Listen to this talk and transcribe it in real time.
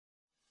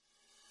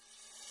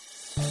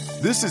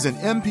This is an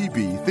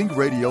MPB Think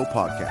Radio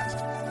podcast.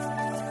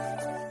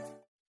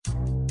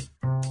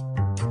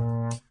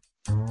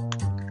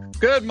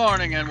 Good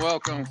morning and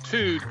welcome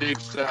to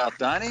Deep South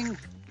Dining.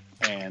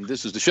 And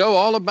this is the show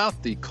all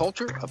about the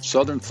culture of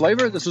Southern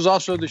flavor. This is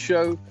also the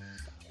show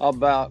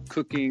about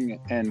cooking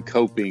and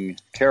coping.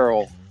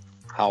 Carol,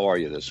 how are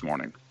you this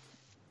morning?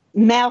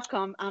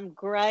 Malcolm, I'm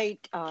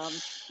great.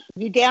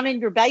 You down in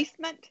your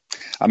basement?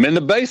 I'm in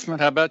the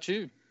basement. How about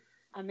you?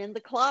 I'm in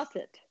the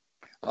closet.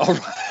 All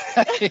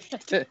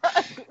right.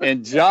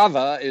 And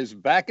Java is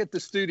back at the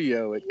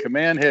studio at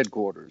Command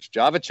Headquarters.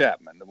 Java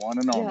Chapman, the one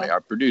and only, our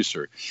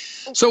producer.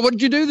 So what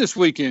did you do this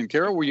weekend,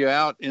 Carol? Were you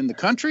out in the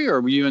country or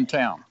were you in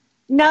town?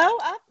 No,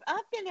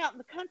 I've been out in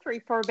the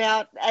country for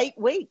about 8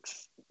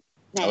 weeks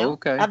now.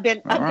 Okay. I've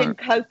been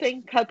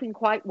coping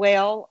quite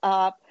well.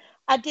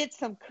 I did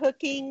some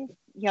cooking,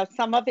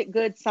 some of it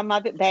good, some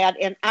of it bad,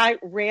 and I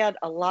read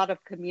a lot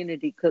of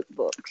community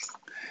cookbooks.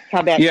 How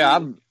about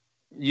you?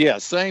 Yeah,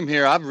 same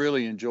here. I've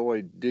really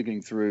enjoyed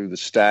digging through the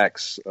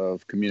stacks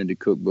of community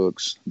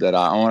cookbooks that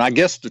I own. I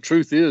guess the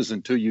truth is,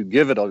 until you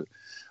give it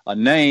a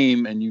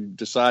name and you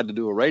decide to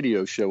do a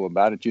radio show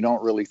about it, you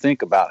don't really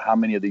think about how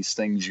many of these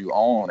things you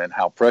own and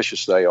how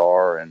precious they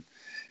are and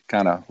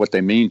kind of what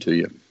they mean to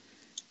you.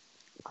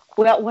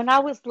 Well, when I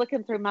was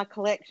looking through my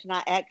collection,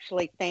 I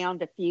actually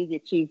found a few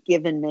that you've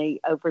given me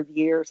over the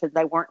years, and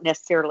they weren't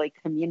necessarily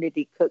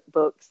community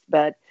cookbooks,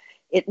 but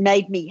it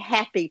made me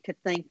happy to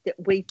think that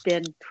we've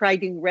been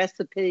trading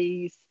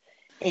recipes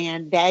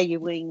and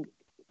valuing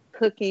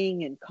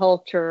cooking and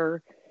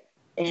culture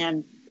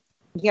and,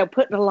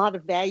 putting a lot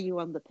of value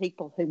on the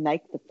people who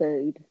make the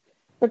food.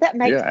 So that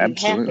makes me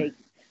absolutely happy.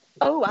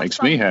 Oh, makes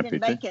me happy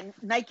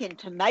making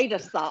tomato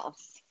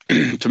sauce.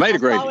 Tomato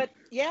gravy.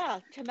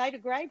 Tomato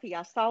gravy.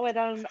 I saw it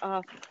on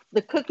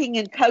the Cooking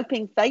and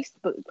Coping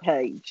Facebook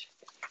page.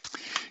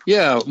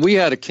 Yeah, we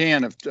had a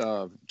can of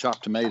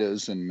chopped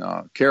tomatoes, and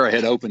Kara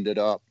had opened it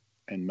up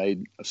and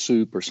made a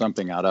soup or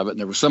something out of it, and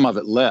there was some of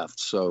it left.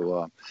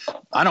 So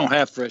I don't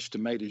have fresh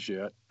tomatoes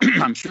yet.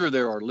 I'm sure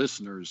there are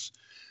listeners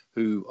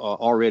who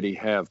already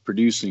have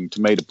producing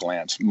tomato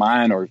plants.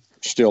 Mine are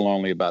still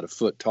only about a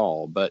foot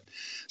tall, but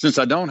since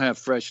I don't have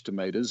fresh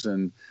tomatoes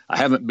and I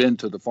haven't been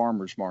to the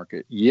farmer's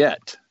market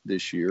yet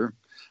this year,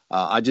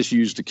 I just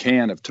used a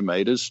can of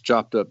tomatoes,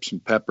 chopped up some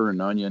pepper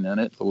and onion in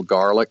it, a little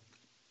garlic,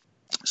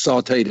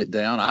 sauteed it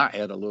down. I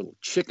add a little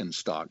chicken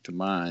stock to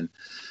mine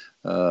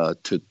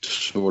to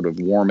sort of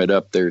warm it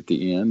up there at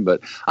the end. But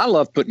I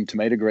love putting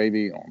tomato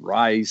gravy on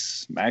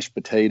rice, mashed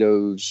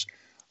potatoes,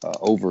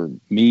 over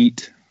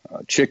meat,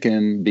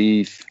 chicken,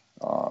 beef.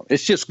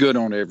 It's just good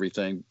on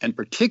everything, and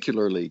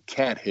particularly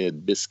cat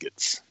head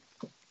biscuits.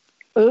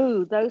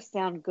 Ooh, those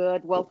sound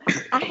good. Well,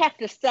 I have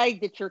to say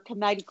that your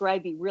tomato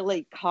gravy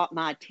really caught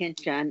my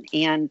attention.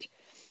 And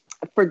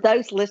for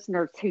those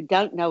listeners who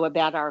don't know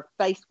about our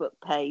Facebook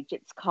page,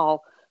 it's called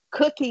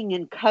Cooking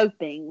and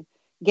Coping,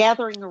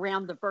 Gathering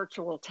Around the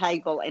Virtual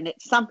Table. And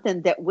it's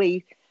something that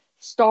we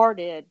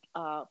started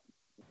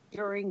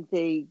during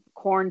the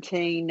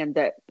quarantine and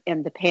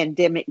the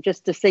pandemic,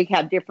 just to see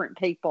how different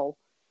people,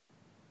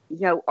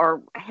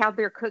 are how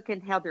they're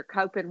cooking, how they're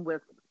coping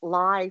with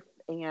life,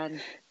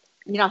 and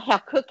how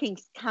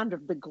cooking's kind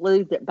of the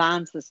glue that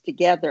binds us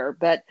together.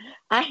 But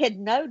I had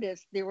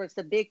noticed there was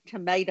a big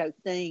tomato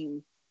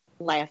theme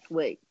last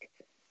week.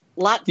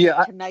 Lots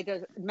of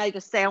tomato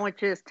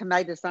sandwiches,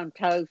 tomatoes on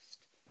toast.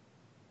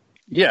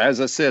 Yeah, as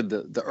I said,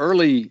 the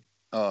early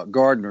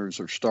gardeners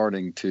are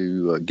starting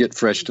to get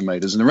fresh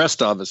tomatoes, and the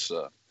rest of us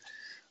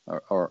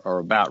are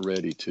about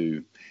ready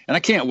to. And I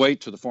can't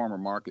wait till the farmer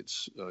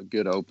markets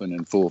get open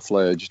and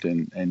full-fledged,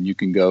 and you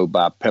can go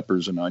buy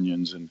peppers and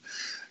onions and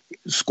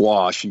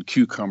squash and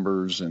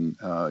cucumbers. And,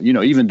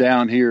 even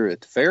down here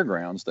at the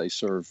fairgrounds, they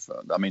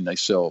they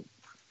sell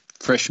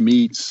fresh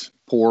meats,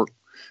 pork,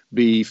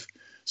 beef,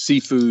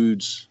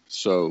 seafoods,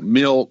 so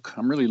milk.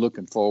 I'm really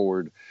looking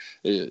forward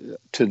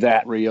to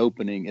that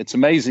reopening. It's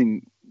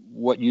amazing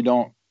what you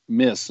don't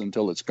miss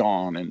until it's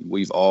gone, and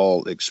we've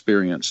all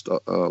experienced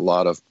a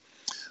lot of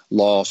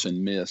loss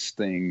and miss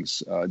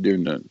things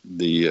during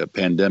the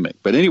pandemic.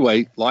 But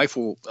anyway, life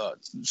will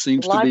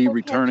seems to be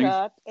returning.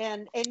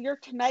 And your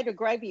tomato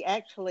gravy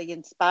actually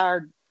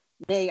inspired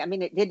me. I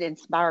mean, it did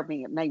inspire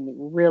me. It made me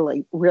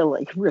really,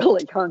 really,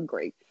 really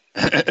hungry,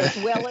 as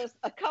well as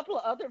a couple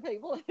of other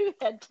people who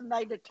had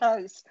tomato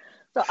toast.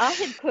 So I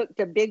had cooked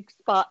a big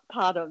pot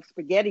of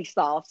spaghetti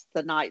sauce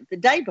the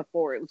day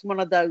before. It was one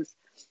of those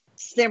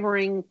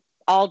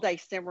all-day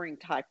simmering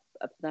type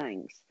of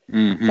things.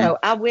 Mm-hmm. So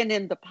I went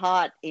in the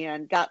pot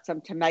and got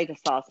some tomato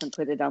sauce and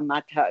put it on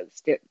my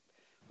toast. It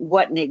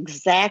wasn't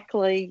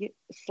exactly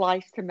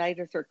sliced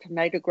tomatoes or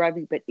tomato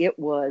gravy, but it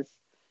was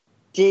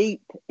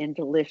deep and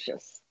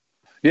delicious.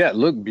 Yeah, it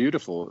looked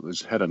beautiful.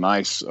 It had a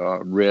nice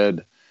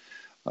red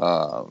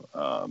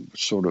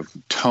sort of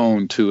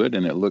tone to it,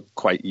 and it looked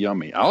quite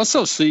yummy. I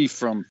also see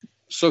from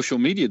social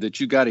media that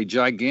you got a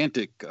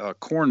gigantic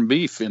corned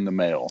beef in the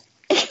mail.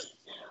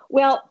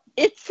 Well,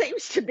 it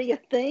seems to be a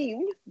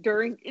theme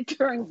during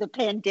the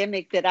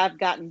pandemic that I've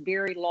gotten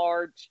very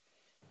large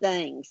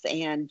things.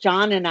 And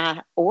John and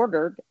I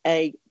ordered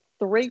a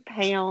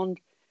 3-pound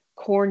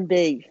corned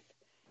beef,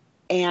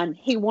 and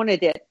he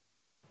wanted it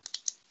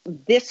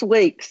this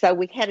week. So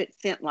we had it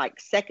sent like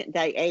second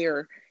day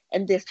air.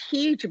 And this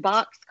huge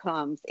box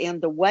comes, and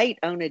the weight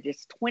on it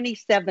is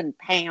 27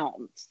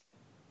 pounds.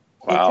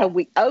 Wow. And so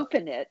we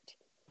open it,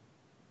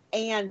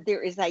 and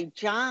there is a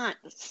giant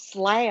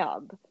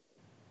slab,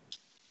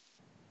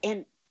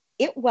 and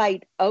it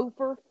weighed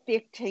over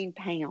 15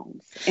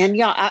 pounds. And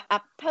yeah, I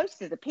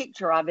posted a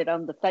picture of it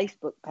on the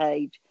Facebook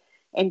page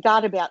and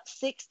got about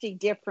 60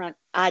 different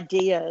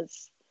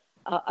ideas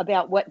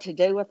about what to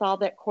do with all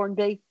that corned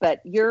beef.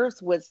 But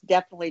yours was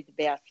definitely the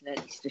best, and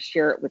it's to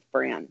share it with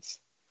friends.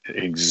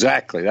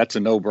 Exactly. That's a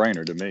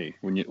no-brainer to me.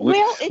 When you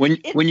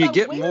So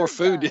get weird, more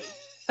food.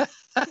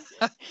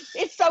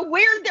 It's so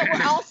weird that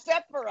we're all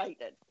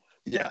separated.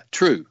 Yeah,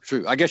 true.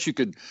 I guess you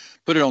could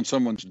put it on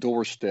someone's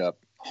doorstep,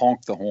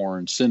 honk the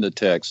horn, send a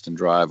text, and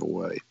drive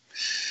away.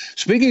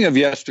 Speaking of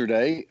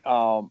yesterday,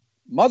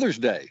 Mother's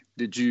Day,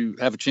 did you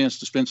have a chance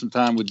to spend some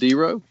time with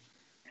Dero?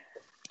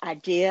 I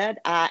did.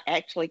 I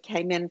actually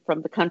came in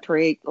from the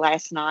country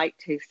last night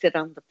to sit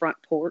on the front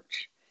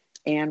porch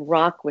and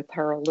rock with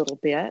her a little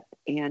bit.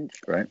 And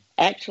Right.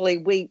 actually,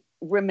 we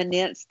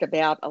reminisced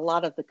about a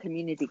lot of the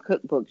community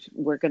cookbooks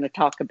we're going to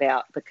talk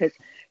about, because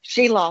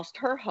she lost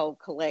her whole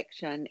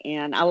collection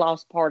and I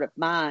lost part of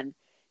mine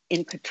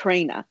in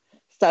Katrina.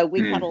 So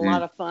we had a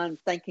lot of fun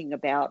thinking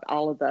about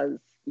all of those,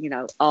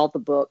 all the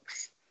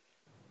books.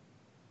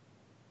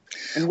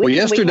 And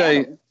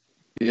yesterday,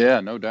 yeah,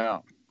 no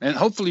doubt. And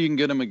hopefully you can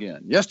get them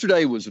again.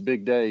 Yesterday was a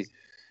big day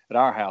at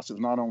our house. It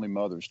was not only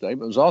Mother's Day,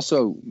 but it was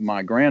also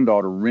my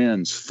granddaughter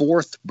Ren's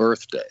 4th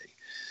birthday.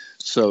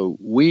 So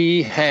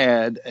we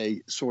had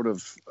a sort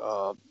of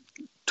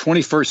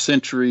 21st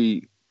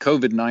century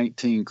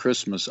COVID-19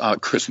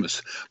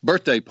 Christmas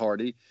birthday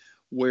party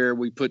where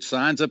we put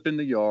signs up in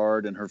the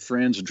yard and her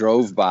friends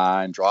drove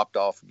by and dropped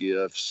off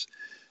gifts.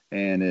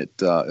 And it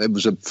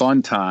was a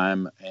fun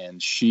time,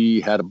 and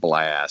she had a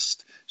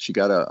blast. She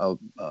got a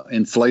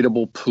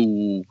inflatable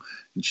pool,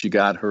 and she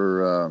got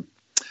her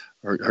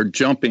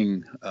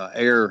jumping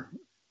air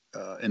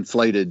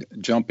inflated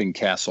jumping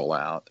castle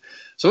out.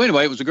 So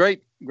anyway, it was a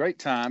great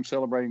time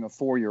celebrating a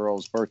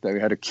 4-year-old's birthday. We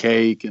had a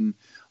cake and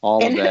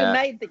all of that. And who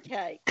made the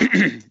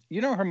cake?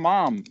 Her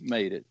mom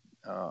made it.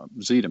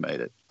 Zita made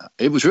it.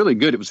 It was really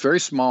good. It was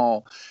very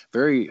small,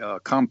 very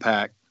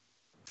compact.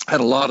 Had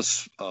a lot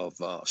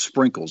of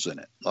sprinkles in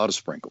it. A lot of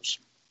sprinkles.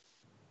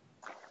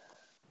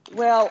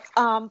 Well,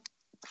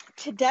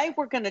 today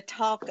we're going to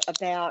talk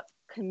about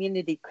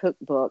community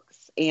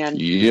cookbooks.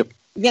 And, Yep.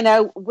 When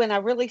I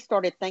really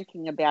started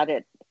thinking about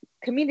it,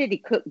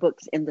 community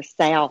cookbooks in the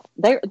South,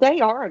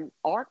 they are an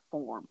art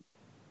form,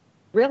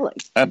 really.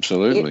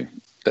 Absolutely.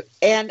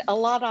 And a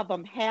lot of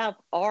them have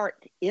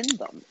art in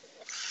them.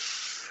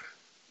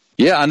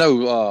 Yeah, I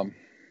know.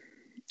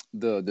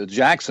 The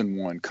Jackson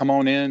one, Come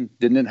On In,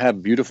 didn't it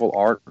have beautiful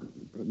art?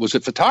 Was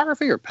it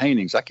photography or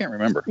paintings? I can't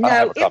remember. No, I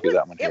have a copy of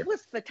that one here. It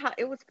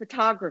was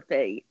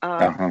photography.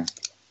 Uh-huh.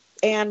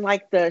 And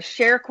like the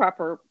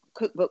Sharecropper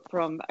cookbook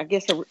from, I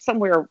guess,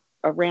 somewhere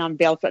around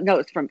Belton, no,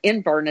 it's from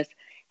Inverness,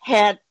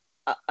 had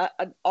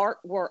an art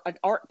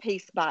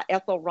piece by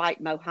Ethel Wright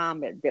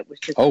Mohammed that was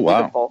just beautiful.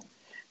 Wow.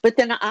 But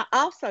then I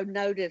also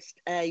noticed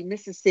a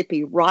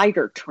Mississippi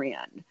writer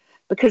trend,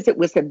 because it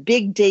was a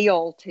big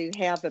deal to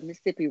have a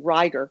Mississippi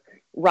writer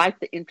write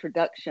the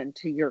introduction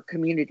to your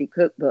community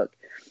cookbook.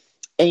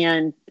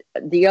 And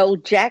the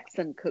old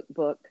Jackson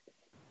cookbook,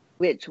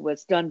 which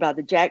was done by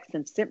the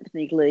Jackson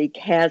Symphony League,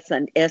 has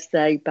an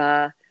essay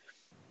by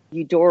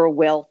Eudora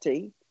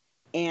Welty.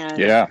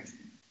 And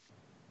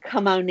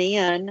Come On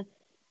In.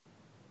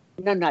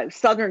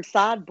 Southern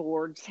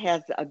Sideboards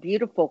has a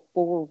beautiful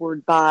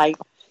foreword by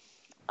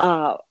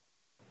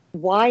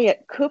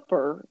Wyatt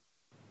Cooper,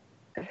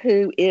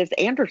 who is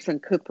Anderson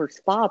Cooper's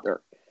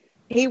father.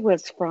 He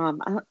was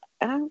from,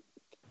 I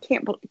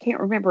can't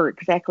remember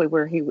exactly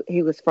where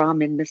he was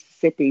from in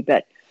Mississippi,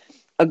 but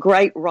a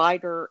great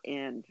writer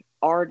and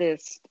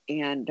artist.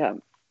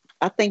 And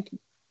I think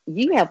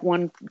you have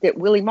one that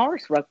Willie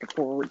Morris wrote the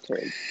foreword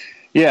to.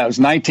 Yeah, it was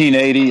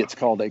 1980. It's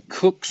called A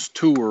Cook's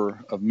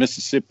Tour of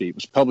Mississippi. It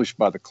was published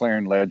by the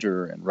Clarion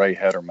Ledger and Ray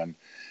Hederman.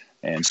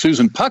 And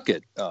Susan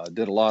Puckett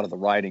did a lot of the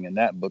writing in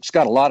that book. It's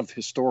got a lot of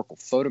historical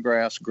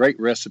photographs, great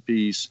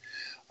recipes.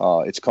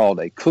 It's called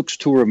A Cook's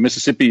Tour of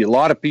Mississippi. A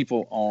lot of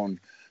people on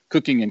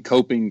Cooking and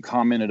Coping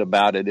commented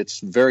about it. It's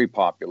very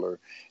popular.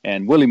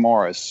 And Willie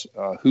Morris,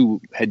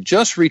 who had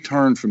just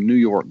returned from New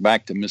York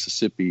back to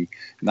Mississippi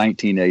in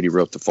 1980,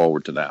 wrote the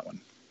foreword to that one.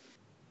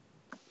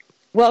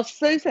 Well,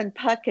 Susan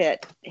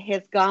Puckett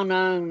has gone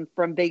on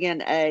from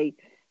being a,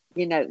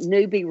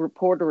 newbie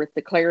reporter at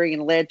the Clarion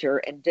Ledger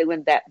and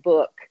doing that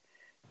book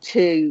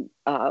to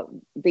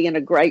being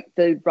a great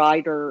food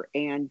writer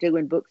and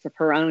doing books of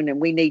her own. And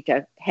we need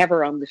to have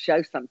her on the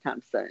show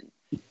sometime soon.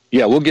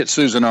 Yeah, we'll get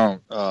Susan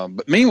on.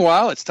 But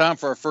meanwhile, it's time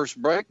for our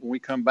first break. When we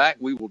come back,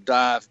 we will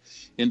dive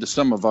into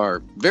some of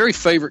our very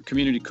favorite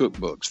community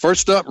cookbooks.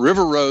 First up,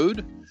 River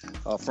Road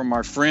from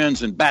our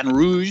friends in Baton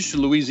Rouge,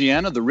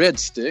 Louisiana, the Red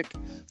Stick,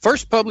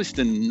 first published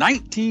in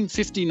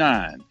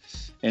 1959.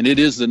 And it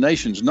is the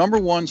nation's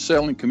 #1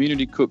 selling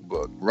community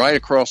cookbook right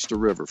across the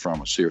river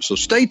from us here. So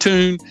stay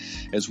tuned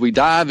as we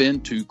dive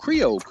into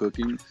Creole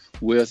cooking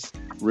with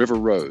River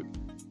Road.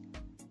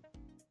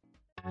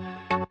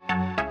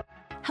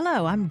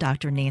 Hello, I'm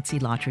Dr. Nancy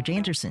Lottridge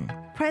Anderson,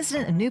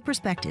 president of New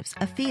Perspectives,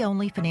 a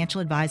fee-only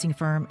financial advising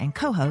firm and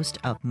co-host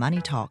of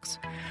Money Talks.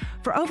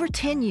 For over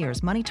 10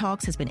 years, Money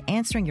Talks has been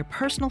answering your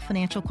personal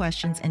financial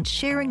questions and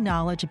sharing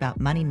knowledge about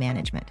money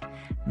management.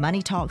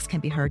 Money Talks can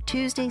be heard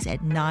Tuesdays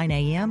at 9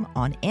 a.m.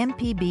 on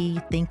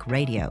MPB Think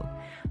Radio.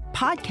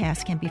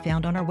 Podcasts can be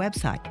found on our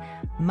website,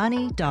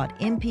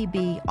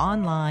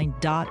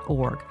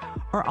 money.mpbonline.org,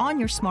 or on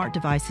your smart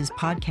device's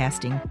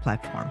podcasting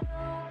platform.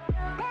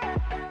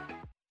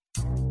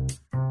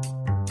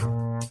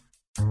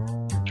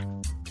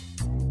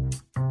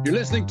 You're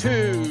listening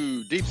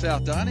to Deep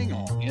South Dining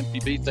on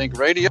MPB Think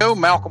Radio.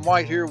 Malcolm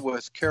White here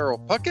with Carol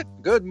Puckett.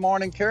 Good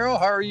morning, Carol.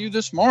 How are you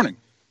this morning?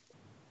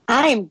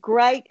 I am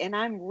great, and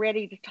I'm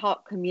ready to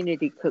talk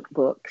community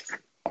cookbooks.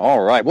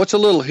 All right. What's a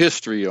little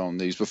history on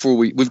these before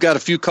we've got a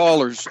few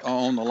callers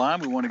on the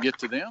line. We want to get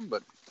to them,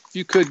 but if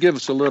you could give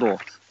us a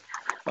little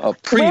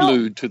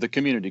prelude to the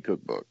community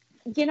cookbook.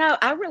 You know,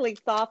 I really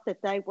thought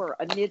that they were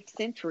a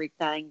mid-century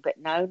thing, but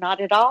no,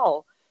 not at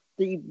all.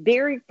 The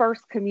very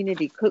first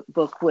community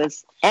cookbook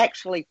was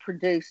actually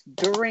produced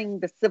during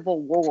the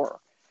Civil War.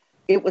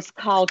 It was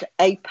called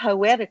A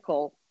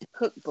Poetical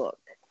Cookbook.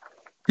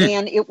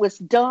 And it was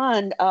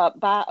done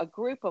by a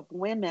group of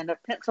women,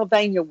 of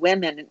Pennsylvania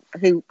women,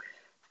 who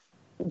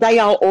they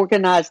all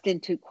organized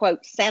into,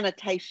 quote,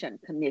 sanitation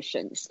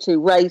commissions to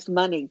raise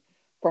money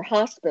for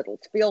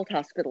hospitals, field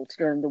hospitals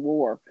during the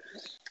war.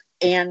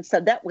 And so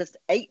that was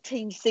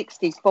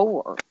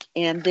 1864.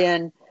 And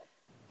then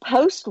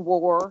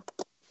post-war,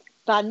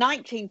 by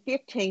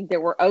 1915,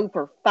 there were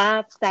over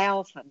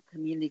 5,000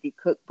 community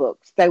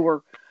cookbooks. They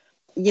were,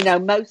 you know,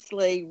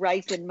 mostly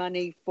raising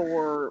money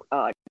for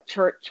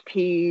church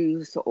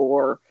pews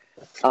or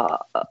a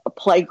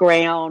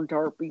playground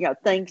or, you know,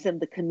 things in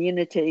the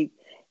community.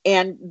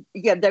 And,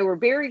 yeah, they were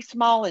very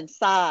small in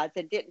size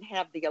and didn't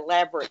have the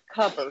elaborate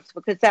covers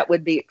because that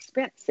would be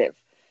expensive.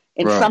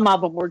 And right. Some of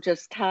them were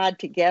just tied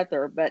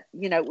together. But,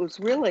 you know, it was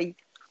really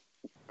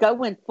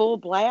going full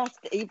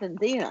blast even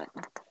then.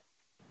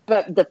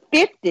 But the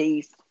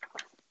 50s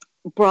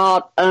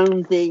brought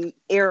on the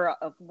era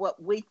of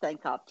what we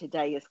think of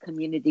today as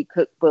community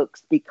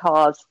cookbooks,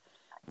 because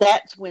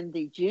that's when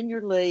the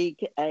Junior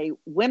League, a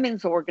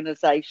women's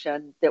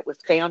organization that was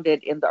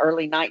founded in the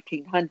early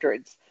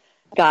 1900s,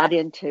 got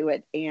into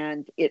it.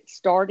 And it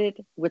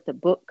started with a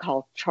book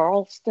called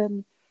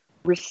Charleston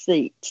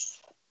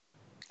Receipts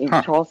in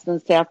Charleston,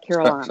 South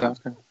Carolina.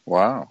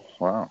 Wow.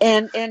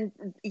 And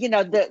you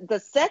know,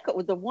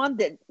 the one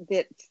that's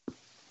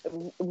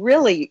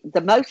really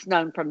the most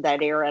known from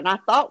that era, and I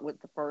thought was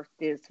the first,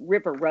 is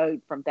River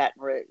Road from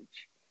Baton Rouge.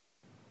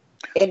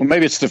 Well,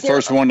 maybe it's the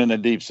first one in the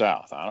Deep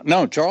South.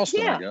 No,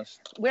 Charleston, yeah. I guess.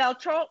 Well,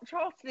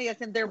 Charleston is,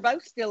 and they're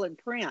both still in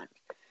print.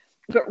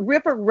 But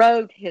River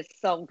Road has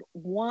sold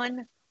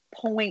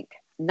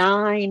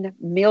 1.9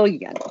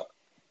 million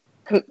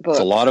cookbooks. It's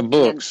a lot of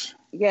books.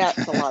 And, yeah,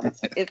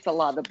 it's a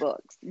lot of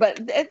books.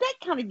 But that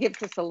kind of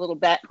gives us a little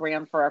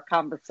background for our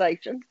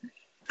conversation.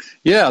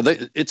 Yeah,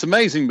 it's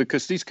amazing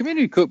because these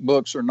community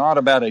cookbooks are not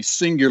about a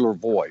singular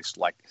voice,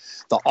 like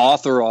the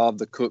author of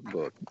the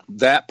cookbook,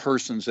 that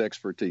person's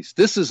expertise.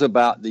 This is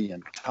about the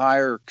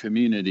entire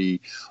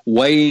community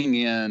weighing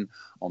in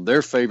on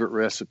their favorite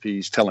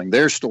recipes, telling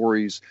their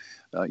stories,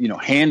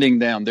 handing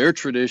down their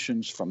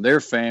traditions from their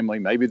family,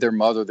 maybe their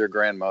mother, their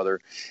grandmother.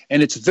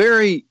 And it's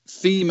very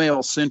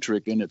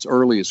female-centric in its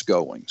earliest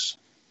goings.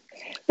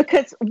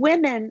 Because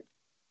women,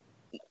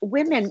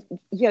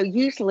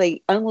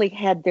 usually only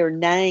had their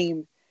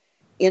name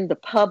in the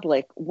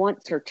public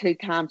once or two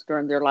times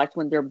during their life,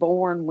 when they're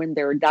born, when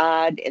they're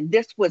died. And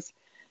this was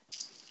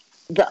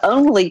the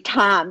only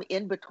time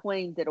in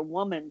between that a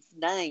woman's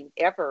name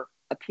ever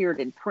appeared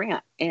in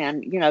print.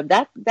 And,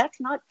 that's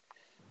not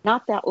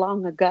that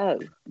long ago.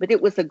 But it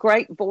was a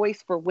great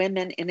voice for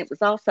women. And it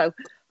was also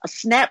a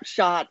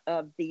snapshot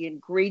of the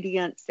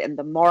ingredients and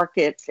the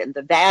markets and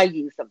the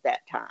values of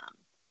that time.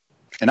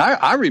 And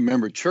I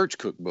remember church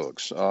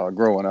cookbooks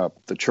growing up.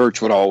 The church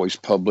would always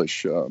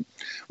publish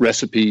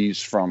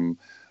recipes from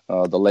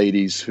the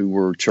ladies who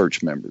were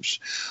church members.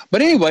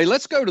 But anyway,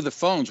 let's go to the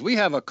phones. We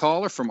have a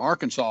caller from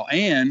Arkansas.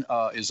 Ann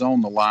is on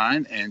the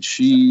line, and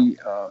she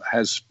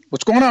has...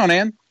 What's going on,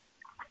 Ann?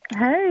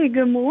 Hey,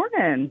 good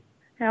morning.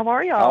 How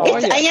are y'all?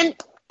 It's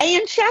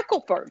Ann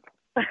Shackelford.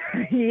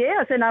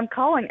 Yes, and I'm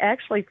calling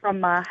actually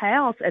from my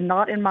house and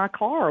not in my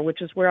car,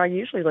 which is where I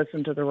usually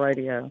listen to the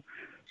radio.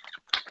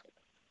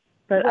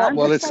 But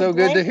well, it's so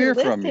good to hear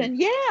from you.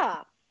 Yeah.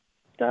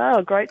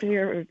 Great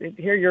to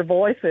hear your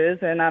voices.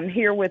 And I'm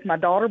here with my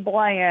daughter,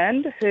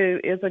 Bland, who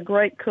is a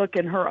great cook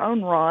in her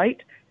own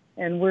right.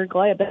 And we're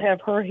glad to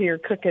have her here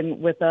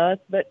cooking with us.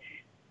 But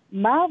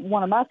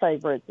one of my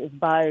favorites is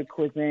Bayou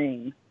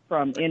Cuisine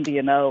from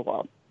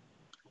Indianola.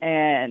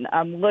 And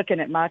I'm looking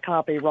at my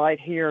copy right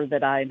here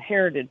that I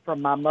inherited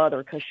from my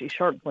mother because she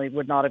certainly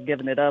would not have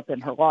given it up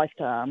in her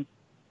lifetime.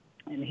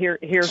 And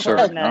here's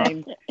her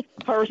name,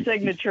 her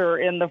signature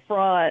in the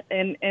front.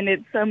 And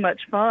it's so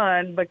much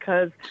fun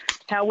because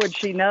how would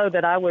she know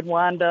that I would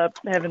wind up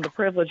having the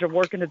privilege of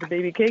working at the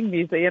B.B. King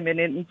Museum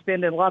and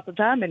spending lots of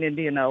time in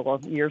Indianola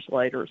years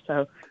later.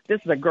 So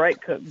this is a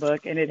great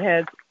cookbook, and it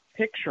has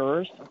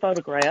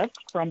photographs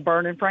from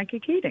Bern and Frankie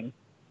Keating.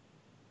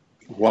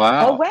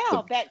 Wow. Oh,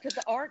 wow. Back to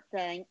the art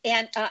thing.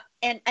 And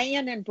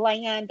Ann and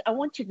Bland, I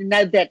want you to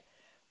know that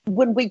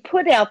when we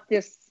put out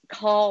this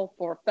call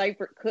for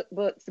favorite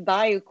cookbooks,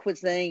 Bayou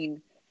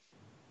Cuisine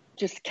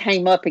just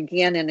came up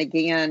again and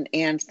again.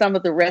 And some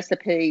of the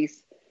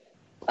recipes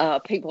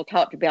people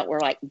talked about were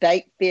like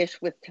baked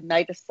fish with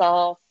tomato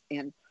sauce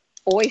and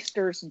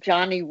oysters,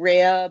 Johnny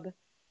Reb,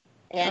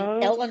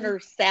 and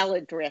Eleanor's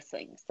salad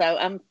dressing. So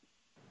I'm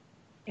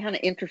kind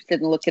of interested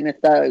in looking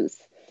at those.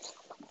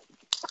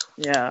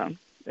 Yeah,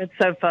 it's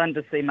so fun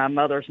to see my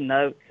mother's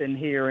notes in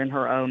here in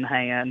her own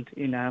hand.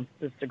 You know,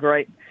 it's a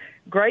great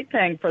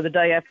thing for the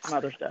day after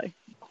Mother's Day.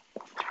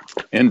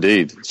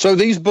 Indeed. So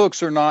these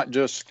books are not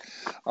just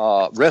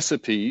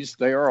recipes.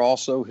 They are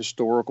also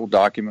historical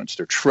documents.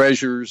 They're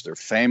treasures. They're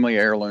family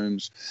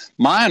heirlooms.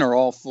 Mine are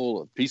all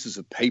full of pieces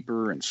of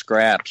paper and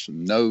scraps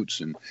and notes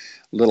and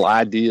little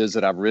ideas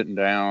that I've written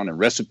down and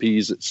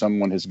recipes that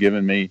someone has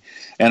given me.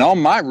 And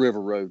on my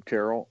River Road,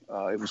 Carol,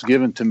 it was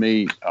given to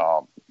me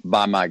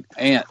by my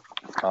aunt,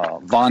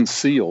 Von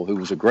Seal, who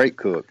was a great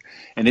cook.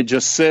 And it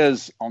just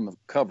says on the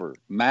cover,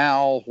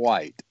 Mal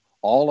White,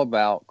 all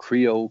about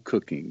Creole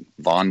cooking,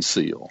 Von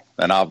Seal.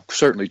 And I'll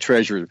certainly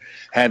treasure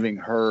having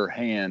her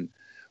hand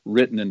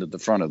written into the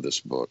front of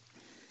this book.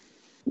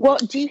 Well,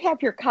 do you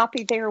have your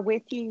copy there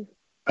with you?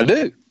 I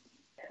do.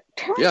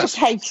 Turn to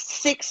page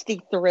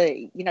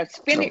 63. You know,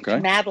 Spinach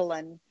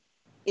Madeline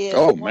is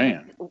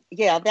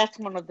that's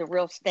one of the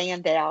real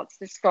standouts.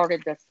 This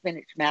started the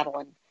Spinach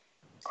Madeline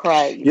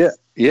craze.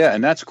 Yeah,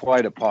 and that's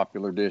quite a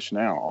popular dish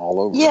now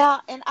all over. Yeah,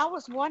 and I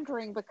was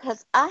wondering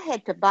because I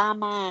had to buy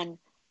mine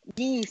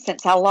new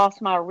since I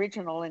lost my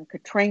original in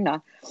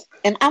Katrina,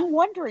 and I'm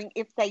wondering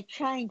if they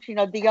changed, you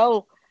know, the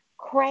old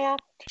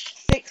Kraft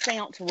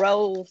 6-ounce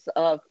rolls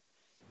of,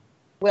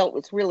 well, it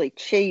was really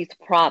cheese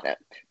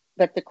product,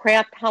 but the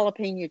Kraft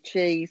jalapeno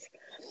cheese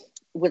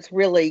was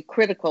really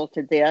critical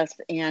to this,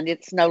 and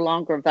it's no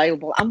longer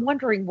available. I'm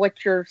wondering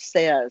what yours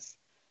says.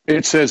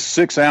 It says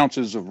 6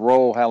 ounces of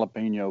roll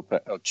jalapeno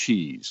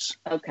cheese.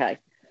 Okay.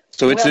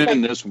 So it's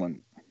in this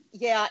one.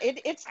 Yeah,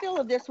 it's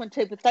still in this one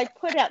too, but they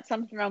put out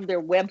something on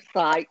their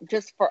website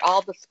just for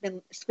all the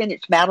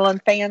Spinach Madeline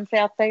fans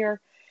out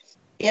there.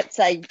 It's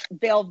a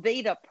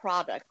Velveeta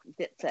product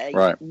that's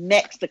a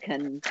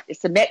Mexican.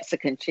 It's a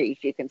Mexican cheese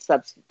you can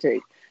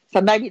substitute.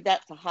 So maybe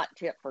that's a hot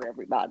tip for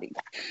everybody.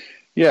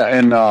 Yeah,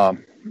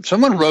 and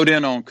someone wrote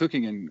in on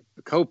Cooking and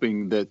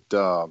Coping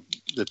that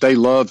they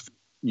loved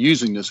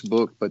using this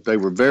book, but they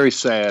were very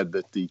sad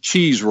that the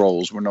cheese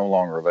rolls were no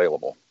longer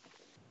available.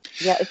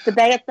 Yeah, it's a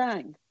bad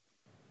thing.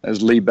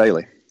 As Lee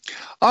Bailey.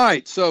 All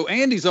right, so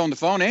Andy's on the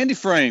phone. Andy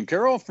Frame,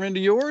 Carol, a friend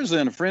of yours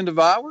and a friend of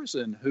ours,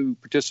 and who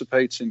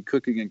participates in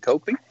Cooking and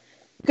Coping.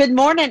 Good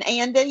morning,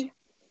 Andy.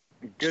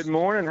 Good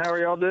morning. How are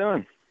y'all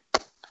doing?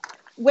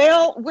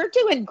 Well, we're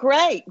doing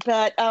great,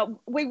 but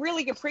we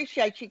really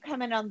appreciate you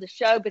coming on the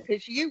show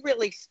because you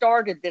really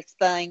started this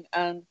thing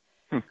on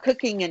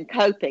Cooking and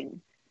Coping.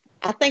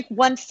 I think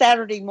one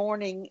Saturday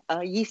morning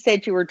you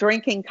said you were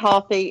drinking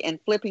coffee and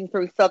flipping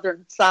through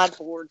Southern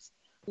sideboards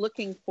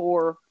looking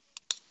for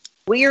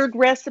weird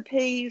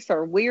recipes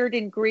or weird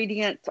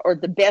ingredients or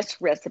the best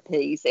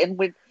recipes. And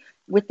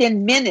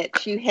within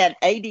minutes, you had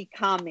 80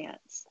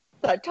 comments.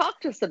 So talk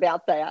to us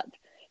about that.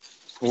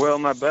 Well,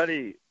 my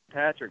buddy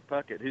Patrick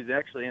Puckett, who's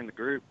actually in the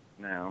group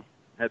now,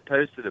 had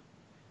posted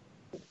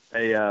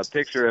a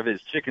picture of his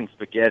chicken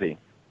spaghetti.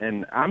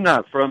 And I'm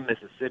not from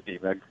Mississippi,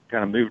 but I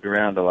kind of moved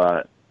around a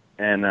lot.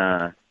 And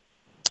I'm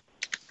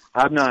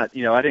not,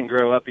 I didn't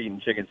grow up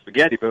eating chicken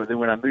spaghetti, but then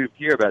when I moved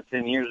here about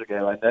 10 years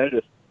ago, I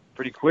noticed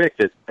pretty quick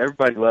that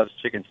everybody loves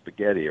chicken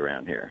spaghetti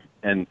around here.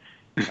 And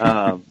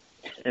so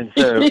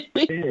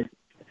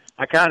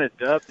I kind of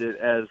dubbed it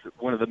as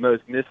one of the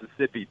most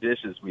Mississippi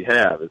dishes we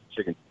have is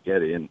chicken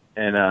spaghetti.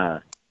 And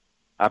I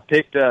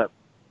picked up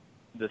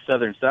the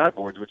Southern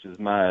Sideboards, which is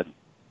my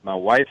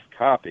wife's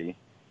copy,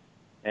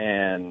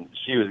 and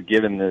she was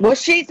given this. Well,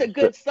 she's a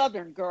good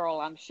Southern girl,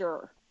 I'm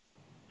sure.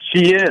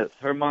 She is.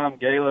 Her mom,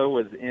 Gayla,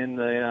 was in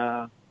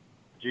the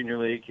junior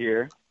league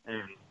here,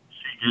 and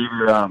she gave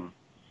her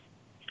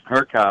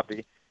her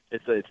copy.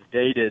 It's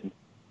dated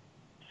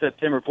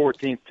September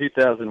 14th,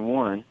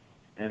 2001,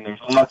 and there's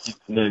lots of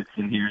notes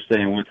in here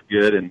saying what's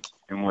good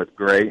and what's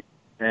great.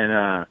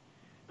 And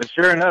But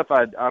sure enough,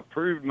 I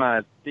proved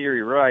my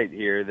theory right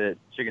here that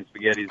chicken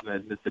spaghetti is one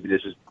of Mississippi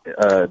dishes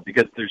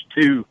because there's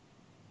two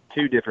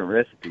different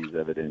recipes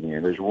of it in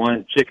here. There's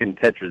one chicken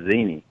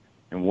tetrazzini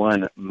and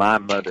one my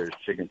mother's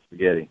chicken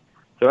spaghetti.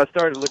 So I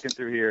started looking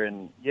through here,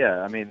 and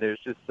yeah, I mean, there's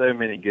just so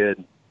many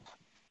good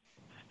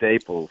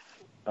staples.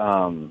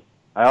 I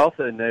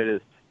also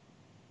noticed,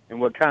 and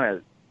what kind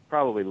of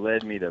probably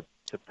led me to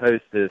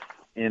post this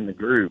in the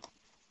group,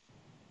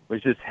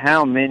 was just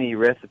how many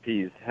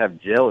recipes have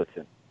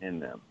gelatin in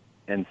them.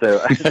 And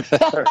so I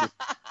started,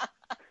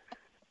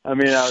 I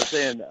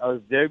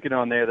was joking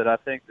on there that I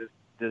think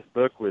this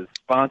book was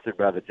sponsored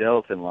by the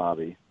gelatin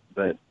lobby,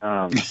 but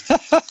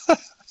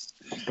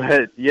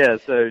yeah,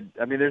 so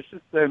I mean, there's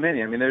just so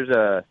many. I mean, there's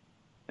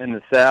in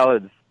the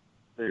salads,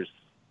 there's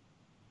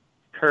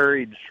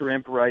curried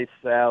shrimp rice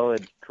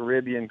salad,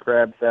 Caribbean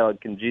crab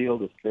salad,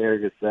 congealed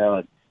asparagus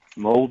salad,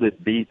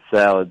 molded beet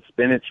salad,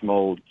 spinach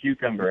mold,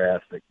 cucumber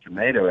aspic,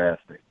 tomato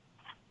aspic.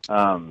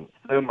 So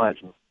much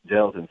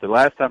gelatin. So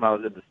last time I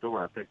was at the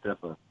store, I picked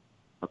up a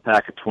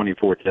pack of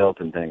 24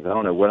 gelatin things. I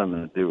don't know what I'm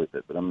going to do with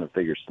it, but I'm going to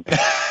figure something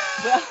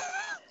out.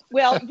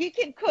 Well, you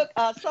can cook.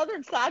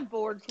 Southern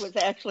Sideboards was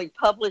actually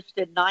published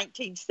in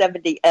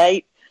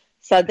 1978,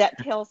 so that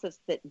tells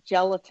us that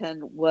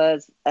gelatin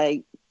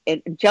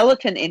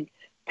and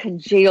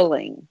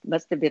congealing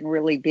must have been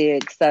really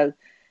big. So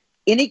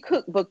any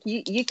cookbook,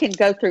 you can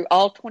go through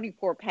all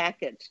 24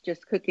 packets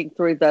just cooking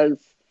through those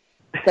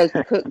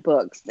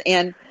cookbooks.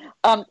 And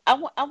I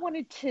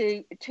wanted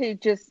to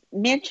just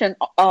mention,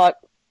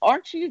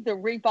 aren't you the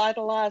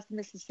Revitalized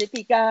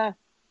Mississippi guy?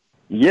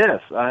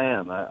 Yes, I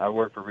am. I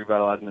work for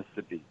Revitalized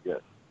Mississippi, yes.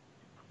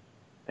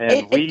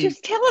 And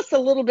just tell us a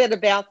little bit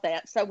about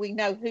that so we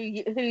know who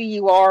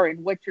you are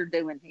and what you're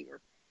doing here.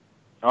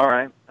 All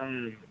right.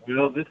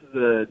 Well, this is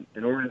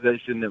an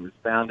organization that was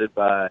founded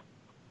by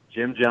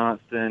Jim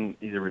Johnston.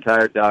 He's a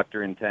retired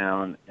doctor in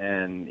town,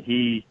 and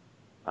he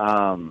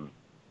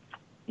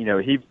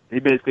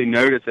basically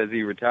noticed as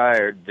he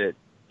retired that,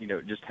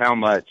 just how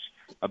much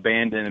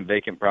abandoned and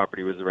vacant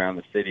property was around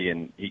the city,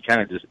 and he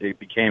kind of it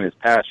became his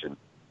passion,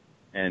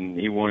 and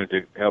he wanted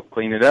to help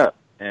clean it up.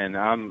 And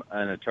I'm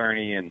an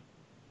attorney, and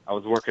I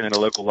was working at a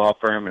local law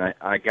firm, and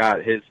I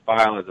got his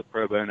file as a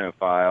pro bono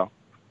file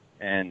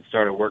and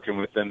started working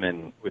with them,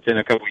 and within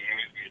a couple of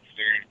years, we had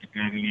started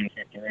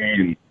together,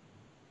 and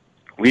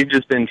we've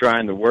just been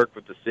trying to work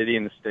with the city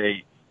and the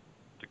state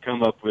to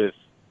come up with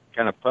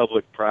kind of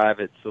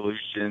public-private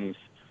solutions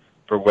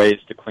for ways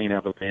to clean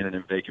up abandoned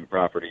and vacant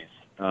properties.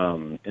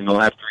 In the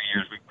last 3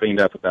 years, we've cleaned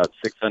up about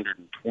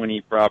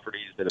 620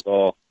 properties that have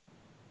all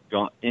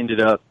ended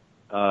up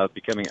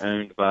becoming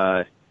owned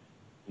by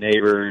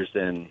neighbors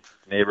and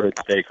neighborhood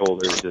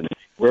stakeholders, and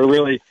we're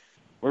really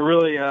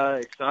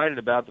excited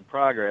about the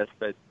progress.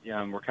 But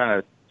we're kind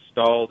of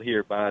stalled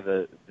here by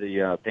the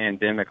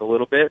pandemic a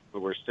little bit,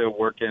 but we're still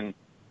working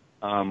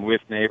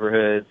with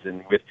neighborhoods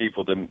and with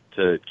people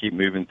to keep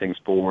moving things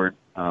forward.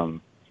 And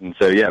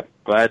so, yeah,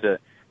 glad to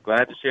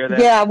share that.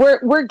 Yeah,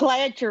 we're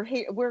glad you're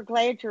here. We're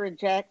glad you're in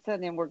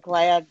Jackson, and we're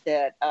glad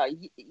that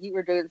you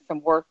were doing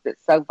some work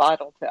that's so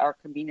vital to our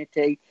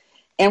community.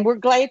 And we're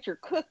glad you're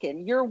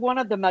cooking. You're one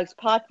of the most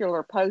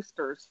popular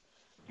posters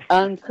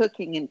on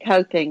cooking and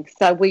cooking.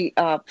 So we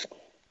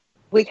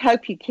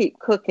hope you keep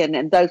cooking.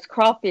 And those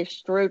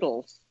crawfish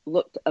strudels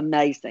looked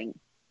amazing.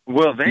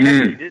 Well, they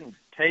actually didn't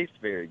taste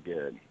very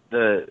good.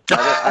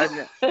 I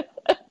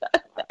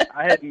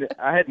had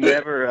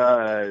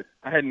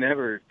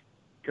never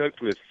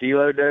cooked with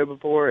phyllo dough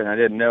before, and I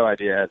had no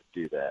idea how to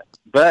do that.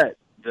 But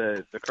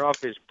the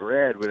crawfish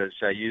bread, which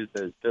I used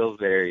those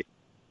Pillsbury,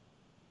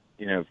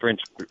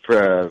 French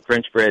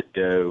bread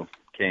dough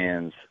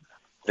cans,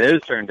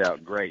 those turned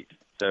out great.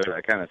 So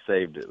I kind of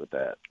saved it with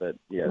that. But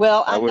yeah.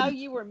 Well, I know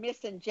you were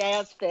missing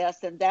Jazz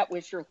Fest, and that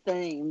was your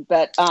theme.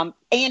 But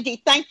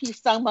Andy, thank you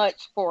so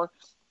much for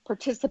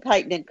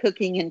participating in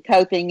Cooking and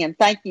Coping, and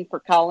thank you for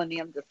calling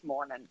in this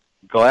morning.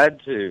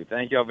 Glad to.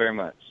 Thank y'all very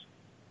much.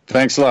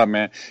 Thanks a lot,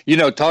 man.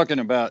 Talking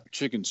about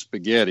chicken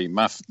spaghetti,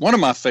 one of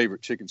my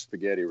favorite chicken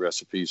spaghetti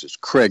recipes is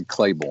Craig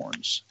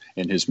Claiborne's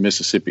in his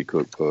Mississippi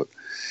cookbook.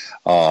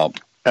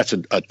 That's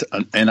and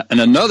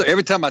another.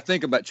 Every time I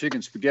think about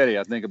chicken spaghetti,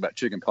 I think about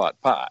chicken pot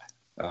pie.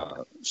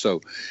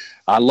 So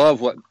I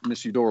love what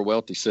Miss Eudora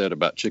Welty said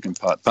about chicken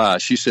pot pie.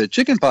 She said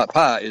chicken pot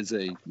pie is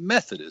a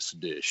Methodist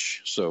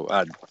dish. So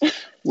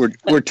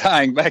we're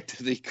tying back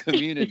to the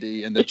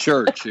community and the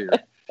church here,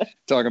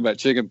 talking about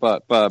chicken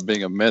pot pie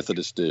being a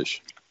Methodist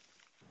dish.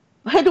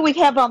 Who do we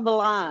have on the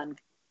line?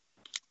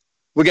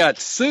 We got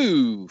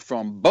Sue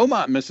from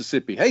Beaumont,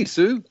 Mississippi. Hey,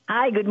 Sue.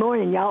 Hi, good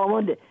morning,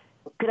 y'all.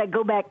 Could I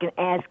go back and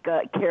ask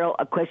Carol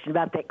a question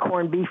about that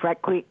corned beef right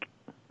quick?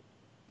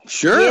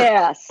 Sure.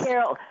 Yes.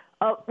 Carol,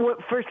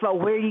 first of all,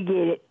 where do you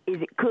get it?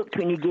 Is it cooked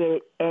when you get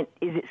it? And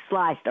is it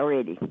sliced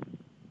already?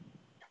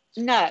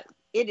 No,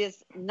 it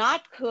is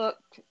not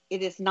cooked.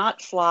 It is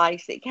not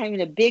sliced. It came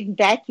in a big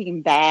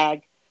vacuum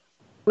bag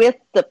with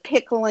the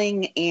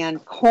pickling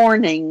and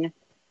corning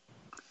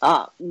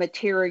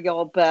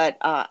material, but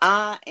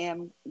I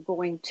am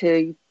going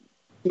to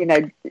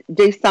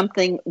do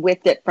something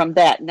with it from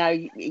that. No,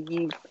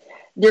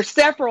 there's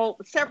several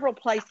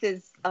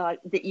places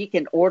that you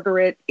can order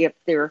it if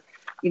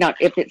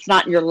if it's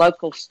not in your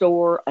local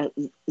store.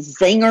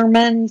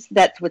 Zingerman's,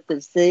 that's with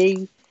the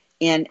Z,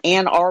 in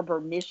Ann Arbor,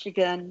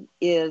 Michigan,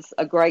 is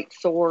a great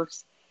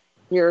source.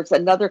 There's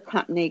another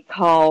company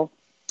called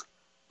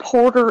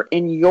Porter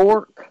in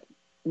York.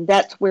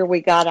 That's where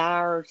we got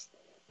ours.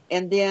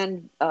 And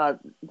then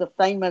the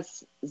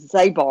famous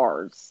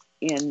Zabar's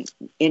in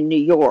New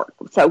York.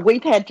 So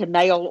we've had to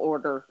mail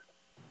order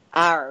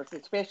ours,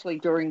 especially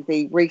during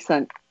the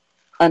recent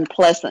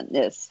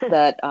unpleasantness.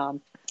 But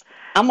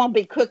I'm going to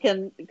be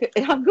cooking.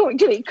 I'm going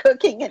to be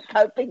cooking and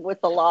coping with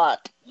a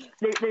lot.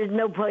 There's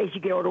no place you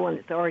can order one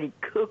that's already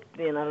cooked.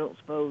 Then I don't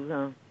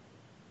suppose.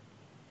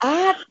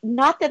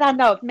 Not that I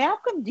know of.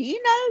 Malcolm, do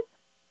you know?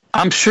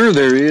 I'm sure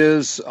there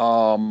is.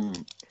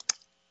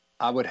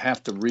 I would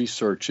have to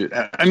research it.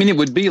 I mean, it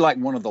would be like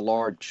one of the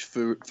large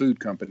food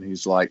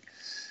companies like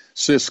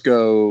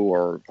Cisco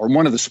or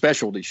one of the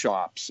specialty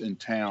shops in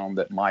town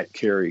that might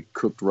carry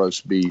cooked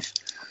roast beef.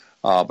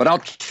 But I'll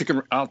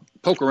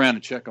poke around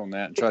and check on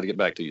that and try to get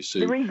back to you,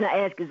 Sue. The reason I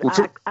ask is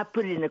I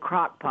put it in a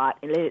crock pot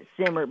and let it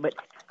simmer, but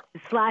the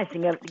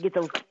slicing of it to get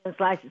those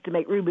slices to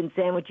make Reuben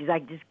sandwiches, I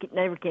just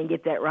never can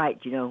get that right,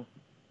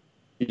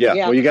 Yeah,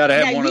 well, you got to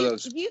have one of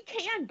those. You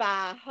can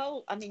buy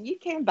you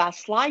can buy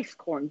sliced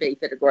corned beef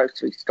at a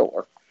grocery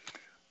store.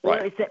 Right.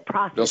 Well, it's that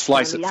process. They'll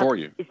slice it for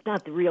you. It's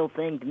not the real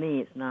thing to me.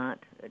 It's not.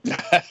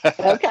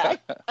 Okay.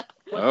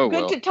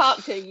 Good to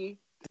talk to you.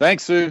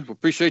 Thanks, Sue. We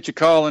appreciate you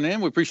calling in.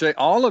 We appreciate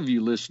all of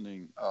you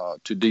listening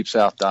to Deep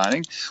South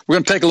Dining. We're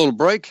going to take a little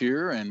break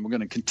here, and we're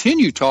going to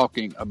continue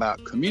talking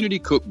about community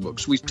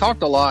cookbooks. We've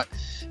talked a lot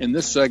in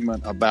this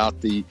segment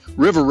about the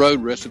River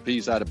Road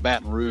recipes out of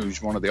Baton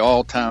Rouge, one of the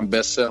all-time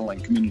best-selling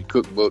community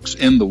cookbooks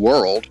in the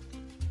world.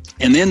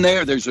 And in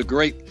there's a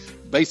great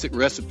basic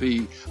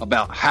recipe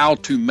about how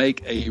to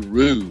make a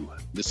roux.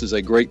 This is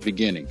a great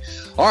beginning.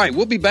 All right,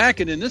 we'll be back,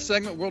 and in this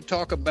segment, we'll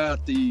talk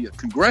about the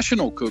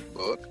Congressional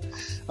Cookbook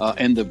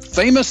and the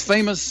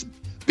famous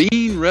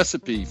bean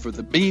recipe for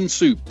the bean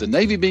soup, the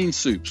Navy bean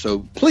soup. So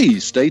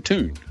please stay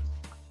tuned.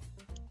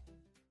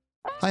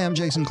 Hi, I'm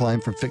Jason Klein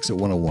from Fix It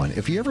 101.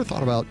 If you ever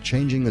thought about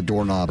changing a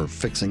doorknob or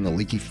fixing a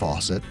leaky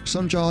faucet,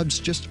 some jobs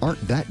just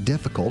aren't that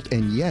difficult,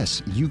 and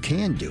yes, you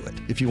can do it.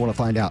 If you want to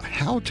find out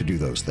how to do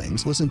those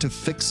things, listen to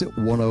Fix It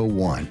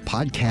 101,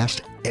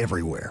 podcast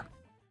everywhere.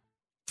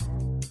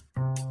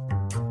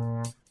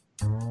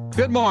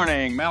 Good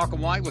morning.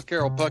 Malcolm White with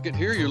Carol Puckett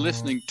here. You're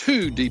listening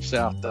to Deep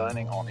South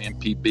Dining on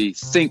MPB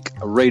Think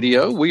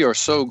Radio. We are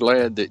so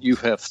glad that you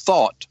have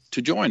thought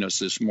to join us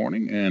this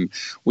morning, and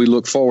we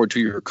look forward to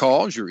your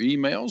calls, your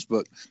emails.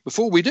 But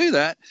before we do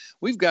that,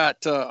 we've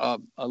got a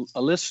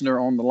listener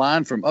on the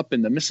line from up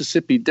in the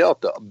Mississippi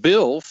Delta.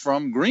 Bill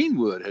from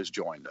Greenwood has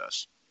joined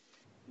us.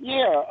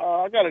 Yeah,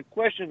 I got a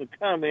question, a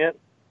comment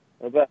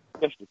about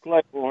Mr.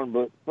 Claiborne,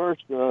 but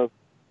first,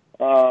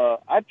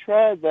 I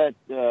tried that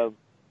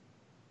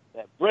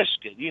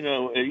brisket.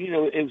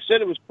 It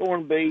said it was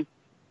corned beef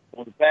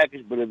on the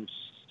package, but it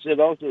said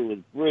also it was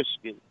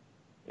brisket.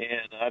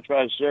 And I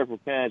tried several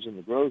kinds in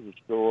the grocery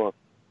store,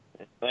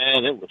 and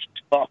man, it was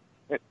tough.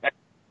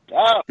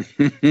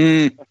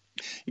 You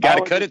got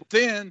to cut it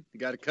thin.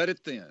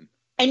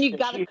 And you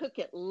got to cook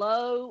it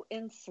low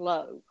and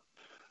slow.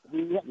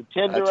 We have to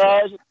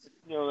tenderize it.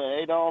 The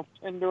Adolph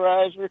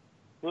tenderizer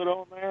put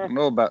on there.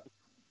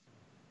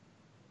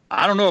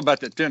 I don't know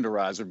about that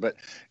tenderizer, but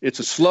it's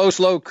a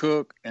slow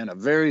cook and a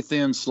very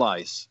thin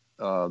slice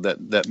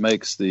that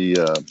makes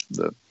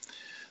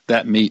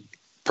that meat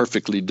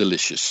perfectly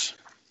delicious.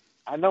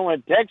 I know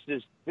in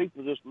Texas,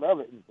 people just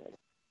love it.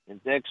 In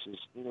Texas,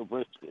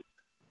 brisket.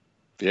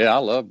 Yeah, I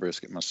love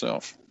brisket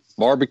myself.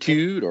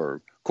 Barbecued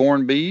or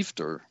corned beef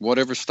or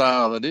whatever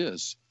style it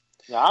is.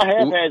 Now, I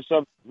have had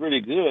something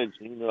really good.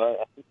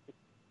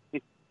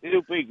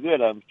 It'll be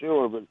good, I'm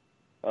sure. But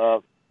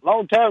a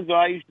long time ago,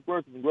 I used to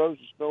work in the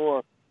grocery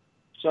store,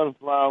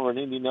 Sunflower in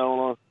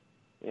Indianola,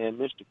 and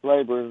Mr.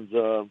 Claiborne's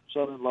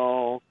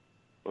son-in-law,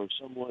 or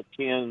somewhat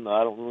kin,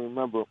 I don't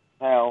remember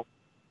how.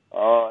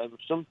 And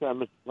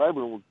sometimes Mr.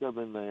 Claiborne would come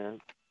in there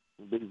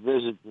and be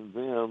visiting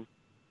them,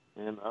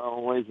 and I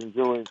always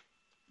enjoyed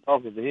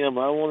talking to him.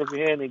 I wonder if he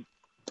had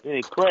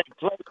any Craig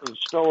Claiborne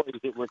stories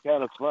that were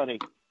kind of funny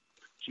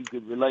she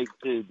could relate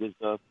to,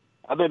 because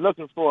I've been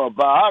looking for a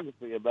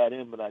biography about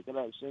him, but I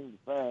cannot seem to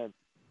find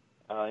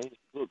any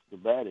books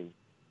about him.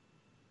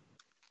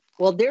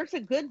 Well, there's a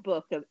good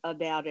book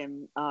about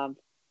him.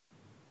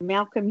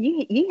 Malcolm,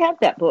 you have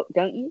that book,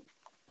 don't you?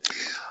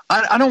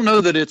 I don't know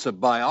that it's a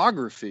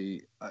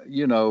biography,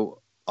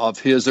 of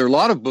his. There are a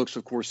lot of books,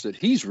 of course, that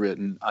he's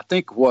written. I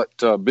think what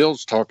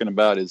Bill's talking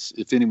about is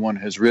if anyone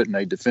has written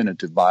a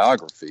definitive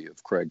biography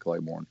of Craig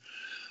Claiborne.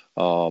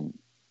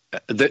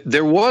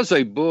 There was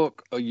a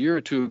book a year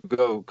or two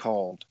ago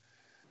called,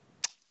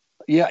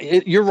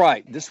 you're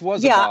right. This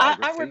was a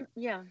biography.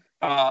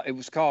 It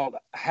was called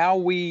How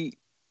We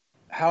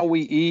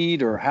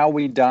Eat or How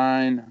We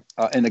Dine.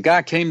 And the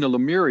guy came to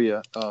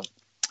Lemuria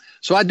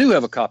So I do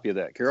have a copy of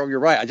that, Carol. You're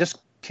right. I just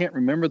can't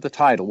remember the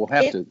title. We'll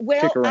have to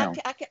kick around.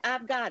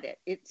 I've got it.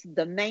 It's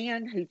The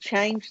Man Who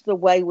Changed the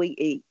Way We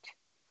Eat.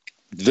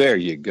 There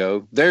you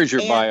go. There's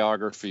your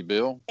biography,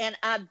 Bill. And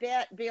I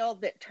bet, Bill,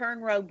 that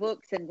Turnrow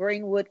Books in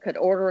Greenwood could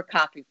order a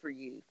copy for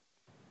you.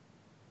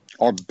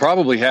 Or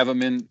probably have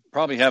them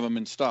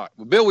in stock.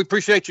 Well, Bill, we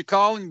appreciate you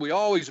calling. We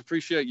always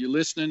appreciate you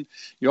listening.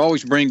 You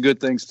always bring good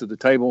things to the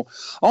table.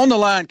 On the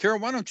line, Carol,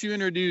 why don't you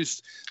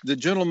introduce the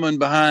gentleman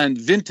behind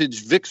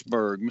Vintage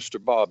Vicksburg,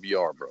 Mr. Bob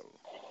Yarbrough?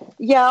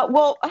 Yeah,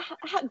 well,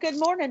 good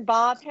morning,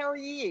 Bob. How are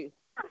you?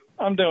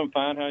 I'm doing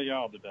fine. How are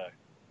y'all today?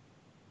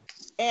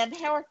 And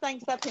how are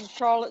things up in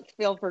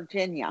Charlottesville,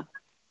 Virginia?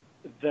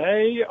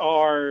 They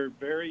are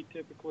very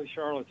typically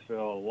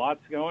Charlottesville.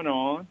 Lots going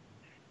on,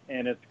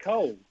 and it's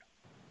cold.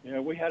 You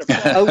know, we had a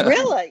frost. Oh,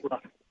 really?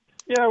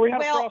 Yeah, we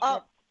had a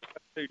frost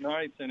 2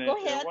 nights, and it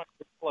wasn't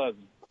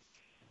pleasant.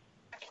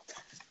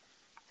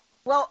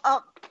 Well,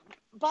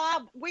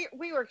 Bob, we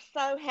were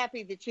so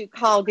happy that you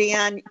called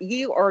in.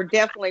 You are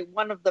definitely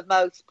one of the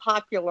most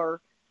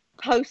popular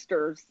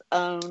posters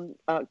on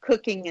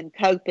cooking and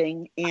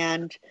coping,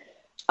 and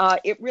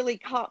it really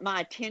caught my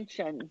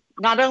attention.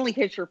 Not only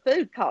has your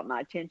food caught my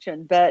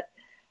attention, but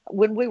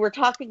when we were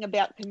talking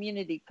about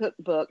community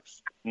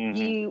cookbooks,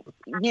 you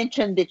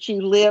mentioned that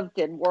you lived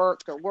and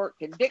worked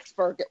in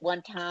Vicksburg at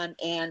one time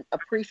and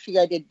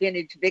appreciated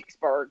Vintage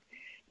Vicksburg.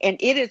 And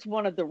it is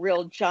one of the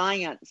real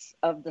giants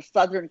of the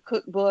Southern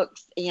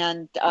cookbooks,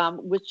 and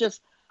was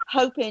just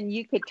hoping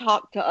you could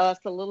talk to us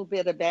a little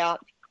bit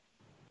about,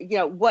 you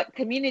know, what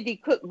community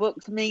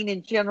cookbooks mean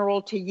in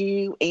general to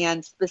you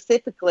and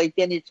specifically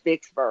Vintage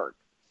Vicksburg.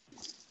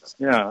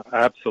 Yeah,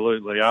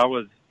 absolutely.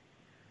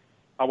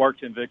 I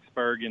worked in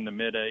Vicksburg in the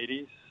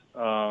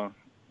mid-'80s.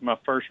 My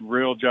first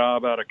real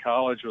job out of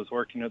college was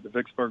working at the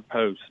Vicksburg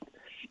Post.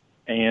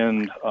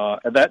 And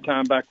at that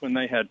time, back when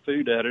they had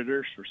food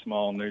editors for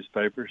small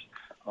newspapers,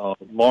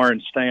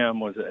 Lauren Stamm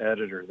was the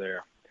editor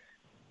there.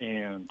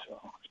 And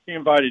she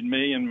invited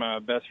me and my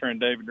best friend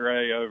David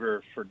Ray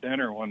over for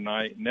dinner one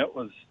night, and it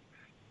was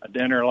a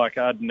dinner like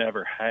I'd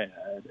never had.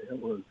 It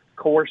was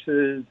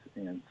courses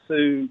and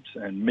soups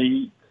and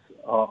meats,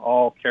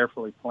 all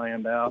carefully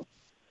planned out.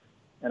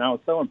 And I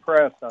was so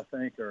impressed, I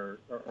think, or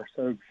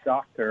so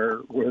shocked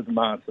her with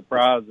my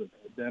surprise at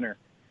the dinner.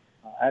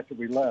 After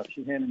we left,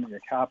 she handed me a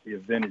copy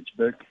of Vintage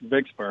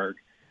Vicksburg,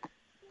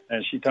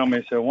 and she told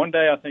me, so one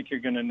day I think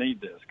you're going to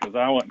need this, because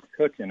I wasn't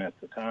cooking at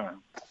the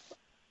time.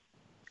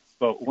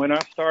 But when I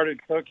started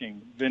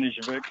cooking,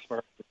 Vintage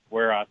Vicksburg is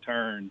where I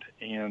turned,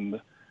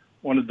 and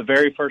one of the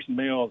very first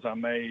meals I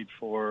made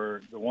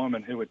for the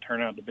woman who would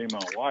turn out to be my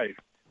wife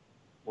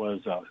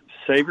was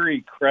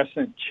savory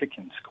crescent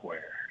chicken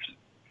squares.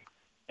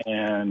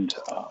 And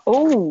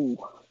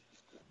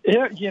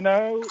yeah, you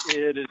know,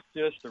 it is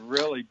just a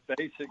really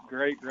basic,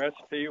 great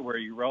recipe where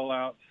you roll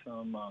out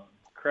some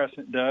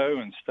crescent dough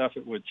and stuff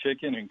it with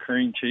chicken and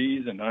cream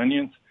cheese and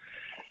onions.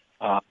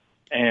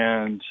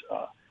 And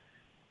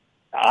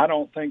I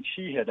don't think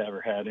she had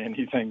ever had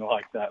anything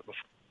like that before.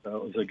 So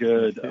it was a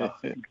good.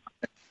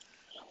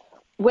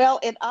 Well,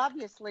 it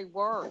obviously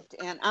worked,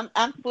 and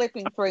I'm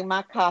flipping through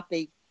my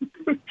copy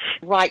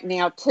right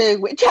now too,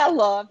 which I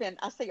love, and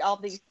I see all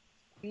these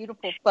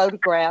beautiful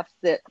photographs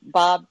that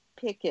Bob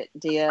Pickett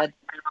did.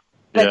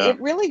 But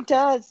it really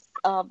does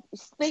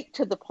speak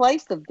to the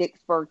place of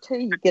Vicksburg, too.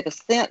 You get a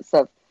sense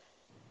of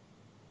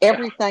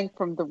everything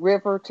from the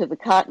river to the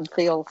cotton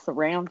fields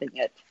surrounding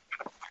it.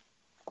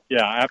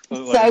 Yeah,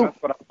 absolutely. So,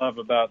 that's what I love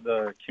about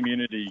the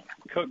community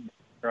cookbook,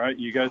 right?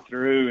 You go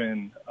through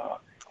and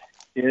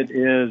it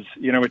is,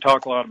 you know, we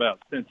talk a lot about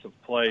sense of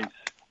place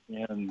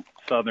in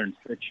Southern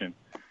fiction.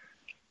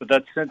 But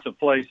that sense of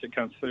place that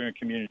comes through in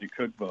community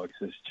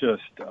cookbooks is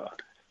just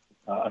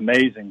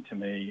amazing to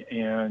me.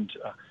 And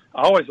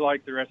I always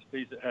like the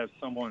recipes that have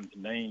someone's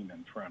name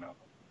in front of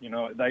them. You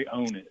know, they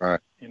own it. Right.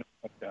 You know,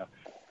 like,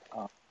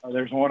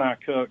 there's one I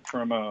cooked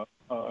from a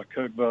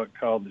cookbook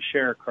called The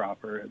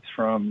Sharecropper. It's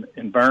from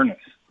Inverness.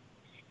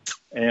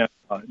 And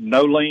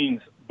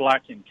Nolene's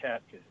Blackened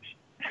Catfish.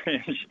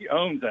 And she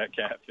owns that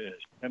catfish.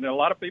 And a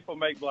lot of people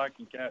make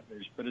blackened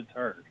catfish, but it's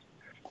hers.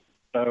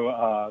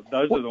 So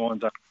those are the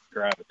ones I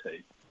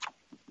gravitate.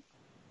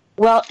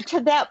 Well,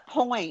 to that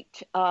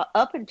point,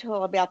 up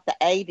until about the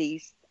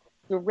 80s,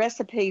 the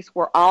recipes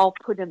were all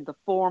put in the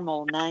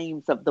formal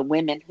names of the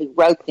women who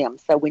wrote them.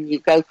 So when you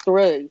go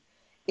through,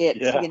 it's,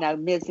 you know,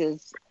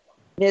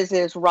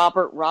 Mrs.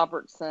 Robert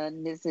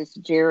Robertson, Mrs.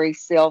 Jerry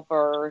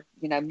Silver,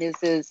 you know,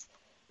 Mrs.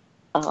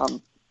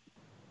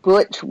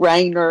 Butch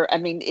Rayner. I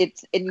mean,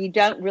 and you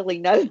don't really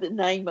know the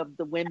name of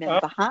the women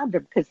behind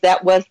them because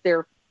that was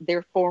their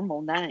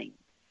formal name.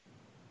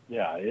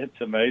 Yeah, it's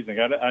amazing.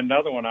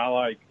 Another one I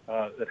like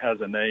that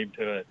has a name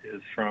to it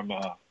is from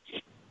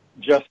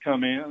Just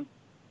Come In,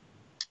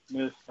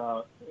 Miss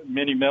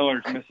Minnie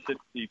Miller's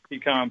Mississippi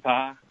Pecan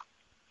Pie.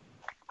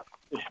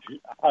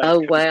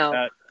 Oh, wow.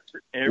 That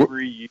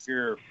every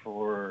year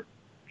for,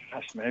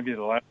 maybe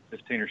the last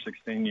 15 or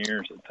 16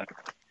 years.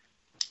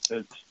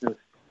 It's just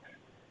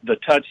the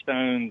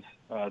touchstones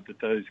that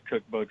those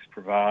cookbooks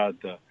provide,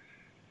 the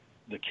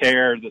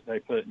care that they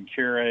put in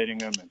curating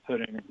them and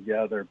putting them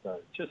together,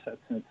 but just that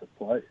sense of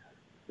place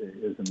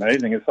is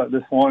amazing. It's like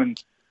this one,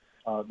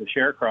 the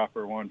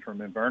sharecropper one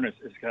from Inverness,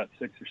 it's got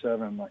 6 or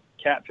 7 like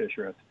catfish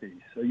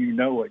recipes, so you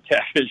know what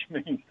catfish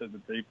means to the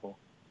people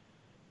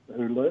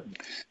who live.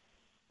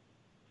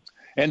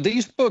 And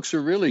these books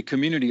are really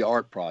community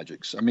art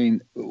projects. I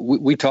mean,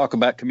 we talk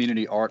about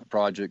community art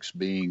projects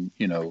being,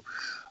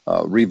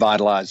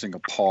 revitalizing a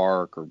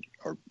park or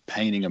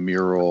painting a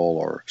mural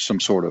or some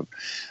sort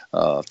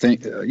of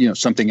thing,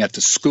 something at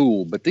the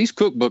school. But these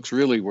cookbooks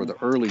really were the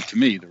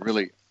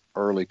really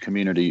early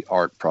community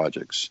art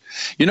projects.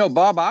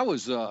 Bob, I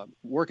was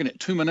working at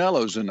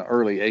Tuminello's in the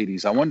early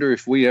 80s. I wonder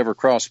if we ever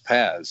crossed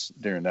paths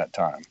during that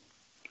time.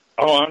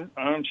 Oh,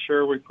 I'm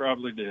sure we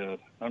probably did.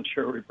 I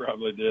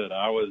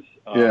was,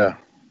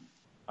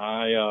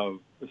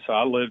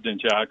 I lived in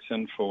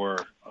Jackson for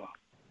a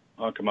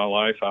hunk of my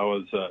life. I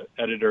was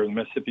editor of the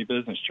Mississippi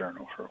Business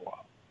Journal for a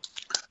while.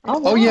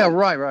 Oh, yeah,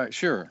 right.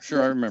 Sure.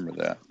 I remember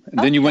that. And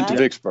then you went to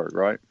Vicksburg,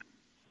 right?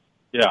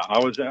 Yeah, I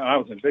was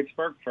in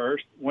Vicksburg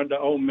first, went to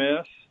Ole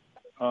Miss,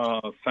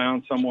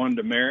 found someone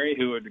to marry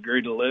who would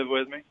agree to live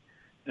with me.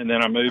 And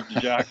then I moved to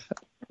Jackson.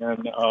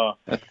 And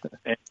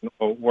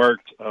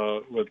worked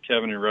with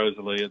Kevin and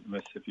Rosalie at the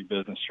Mississippi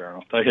Business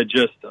Journal. They had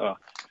just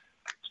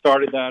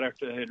started that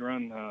after they had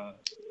run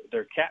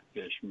their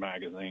catfish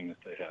magazine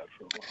that they had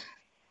for a while.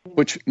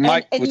 Which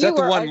Mike was that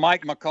the one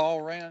Mike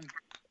McCall ran?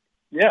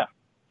 Yeah.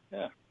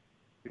 The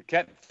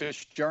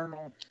Catfish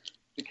Journal.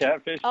 The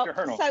Catfish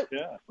Journal. So,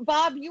 yeah.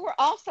 Bob, you were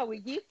also a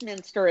youth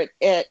minister at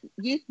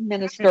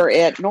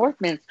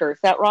Northminster. Is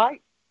that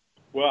right?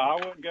 Well, I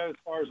wouldn't go as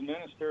far as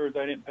minister.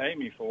 They didn't pay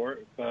me for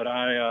it, but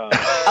I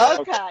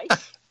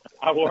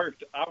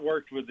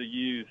worked with the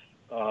youth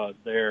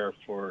there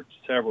for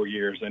several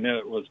years, and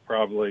it was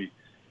probably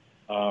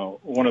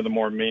one of the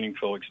more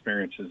meaningful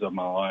experiences of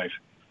my life.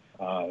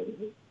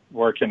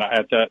 Working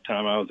at that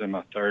time, I was in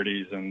my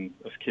 30s, and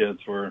those kids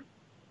were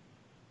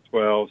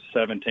 12,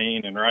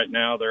 17, and right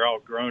now they're all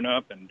grown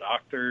up and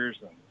doctors,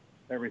 and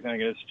everything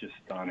is just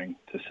stunning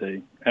to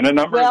see. And a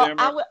number of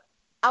them.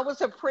 I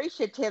was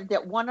appreciative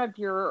that one of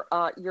your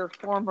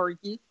former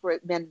youth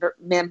group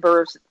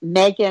members,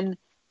 Megan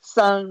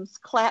Soames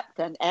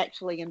Clapton,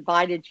 actually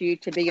invited you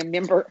to be a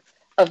member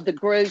of the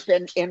group,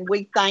 and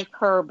we thank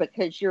her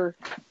because your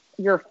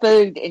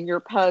food and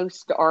your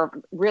posts are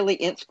really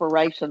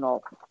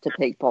inspirational to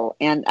people.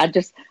 And I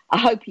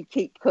hope you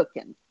keep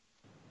cooking.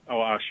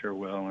 Oh, I sure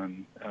will,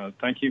 and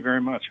thank you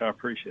very much. I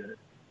appreciate it.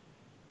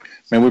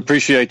 Man, we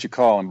appreciate you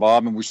calling,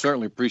 Bob, and we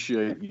certainly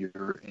appreciate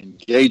your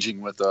engaging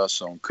with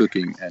us on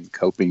cooking and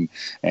coping,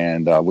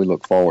 and we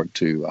look forward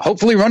to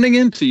hopefully running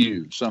into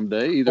you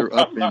someday, either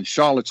up in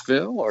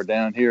Charlottesville or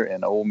down here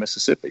in old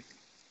Mississippi.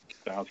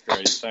 Sounds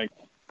great. Thank you.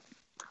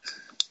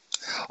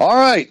 All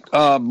right.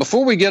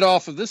 Before we get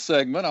off of this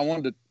segment, I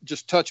wanted to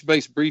just touch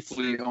base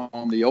briefly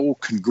on the old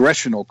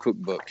Congressional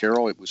Cookbook,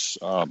 Carol. It was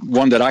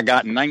one that I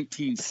got in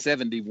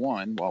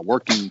 1971 while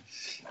working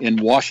in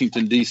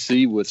Washington,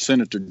 D.C. with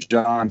Senator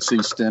John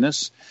C.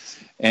 Stennis.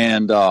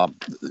 And, one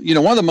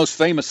of the most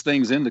famous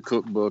things in the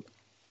cookbook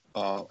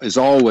is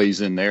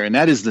always in there, and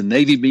that is the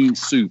Navy bean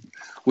soup,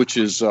 which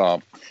is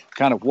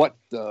kind of what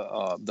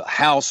the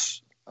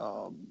House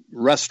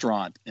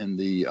restaurant in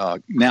the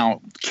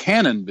now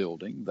Cannon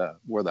building,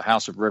 where the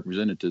House of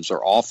Representatives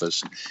are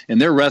office. In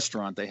their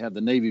restaurant, they have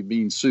the Navy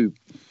bean soup,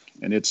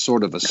 and it's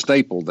sort of a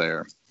staple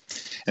there.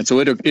 And so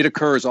it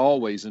occurs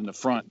always in the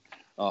front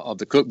of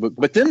the cookbook.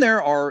 But then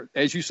there are,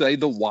 as you say,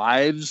 the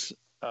wives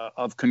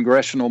of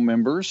congressional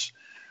members.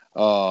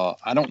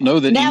 I don't know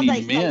that now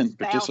any men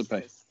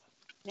participate.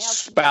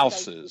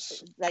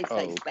 Spouses. They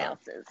say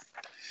spouses.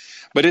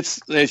 But it's,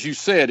 as you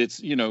said,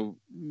 it's,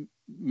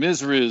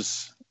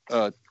 Mrs.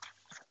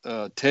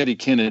 Teddy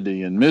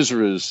Kennedy and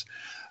Mrs.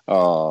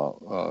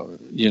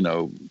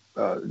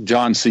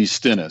 John C.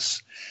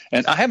 Stennis.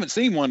 And I haven't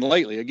seen one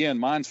lately. Again,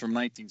 mine's from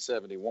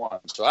 1971,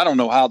 so I don't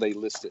know how they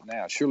list it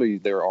now. Surely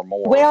there are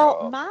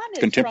more mine is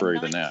contemporary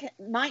from than that.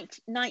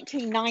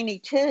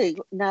 1992,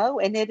 no,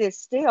 and it is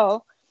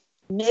still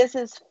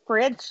Mrs.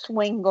 Fred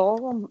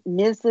Swingle,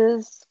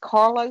 Mrs.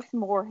 Carlos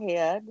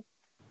Moorhead.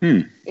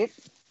 Well,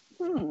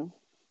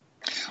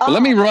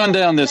 let me run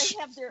down this.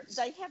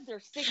 They have their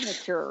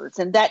signatures,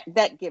 and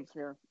that gives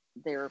their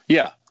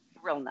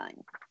real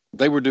name.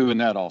 They were doing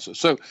that also.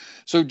 So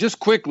just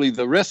quickly,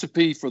 the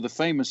recipe for the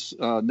famous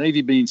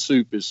Navy bean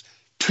soup is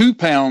 2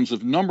 pounds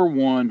of number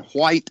 1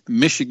 white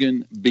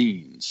Michigan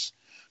beans.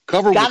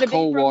 Cover with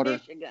cold water.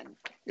 Michigan.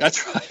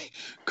 That's right.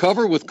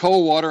 Cover with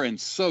cold water and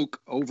soak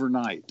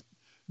overnight.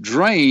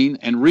 Drain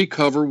and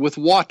recover with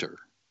water.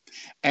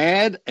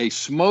 Add a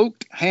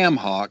smoked ham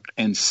hock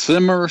and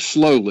simmer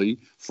slowly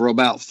for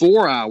about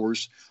 4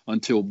 hours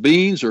until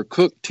beans are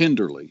cooked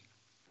tenderly.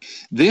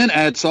 Then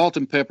add salt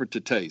and pepper to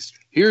taste.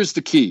 Here's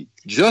the key.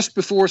 Just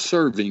before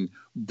serving,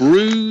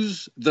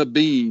 bruise the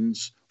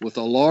beans with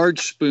a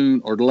large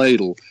spoon or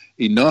ladle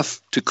enough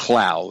to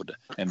cloud.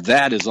 And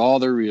that is all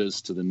there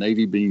is to the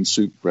Navy bean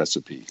soup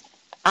recipe.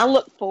 I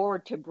look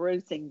forward to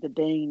bruising the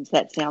beans.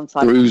 That sounds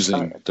like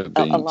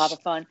a lot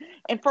of fun.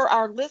 And for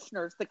our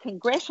listeners, the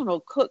Congressional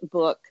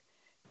Cookbook,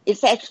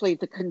 it's actually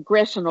the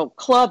Congressional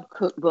Club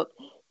Cookbook,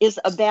 is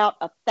about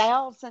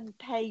 1,000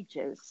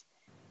 pages.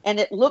 And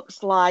it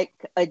looks like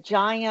a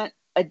giant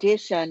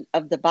edition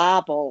of the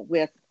Bible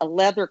with a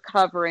leather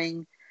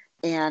covering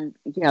and,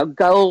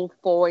 gold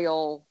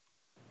foil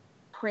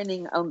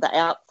printing on the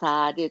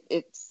outside.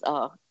 It's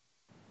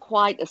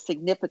quite a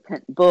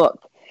significant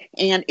book.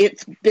 And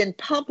it's been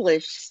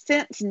published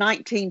since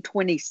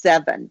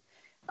 1927.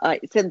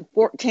 It's in the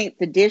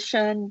 14th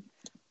edition.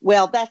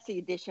 Well, that's the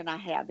edition I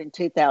have in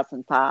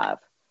 2005.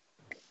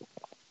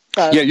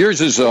 So, yeah,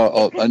 yours is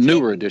a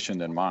newer edition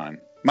than mine.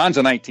 Mine's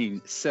a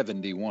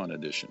 1971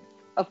 edition.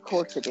 Of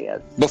course it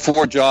is.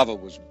 Before Java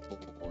was born.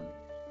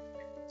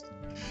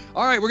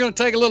 All right, we're going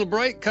to take a little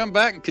break, come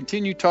back, and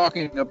continue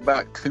talking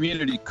about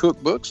community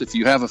cookbooks. If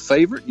you have a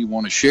favorite you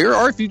want to share,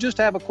 or if you just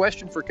have a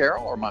question for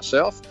Carol or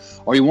myself,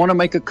 or you want to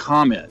make a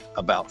comment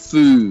about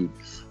food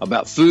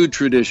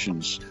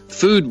traditions,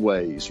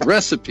 foodways,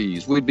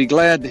 recipes, we'd be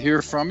glad to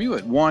hear from you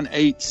at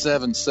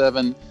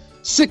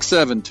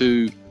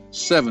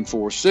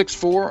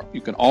 1-877-672-7464.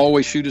 You can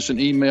always shoot us an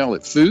email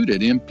at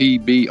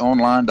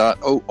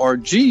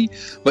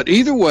food@mpbonline.org. But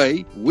either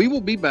way, we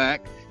will be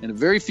back in a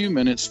very few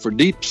minutes for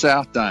Deep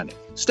South Dining.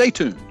 Stay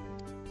tuned.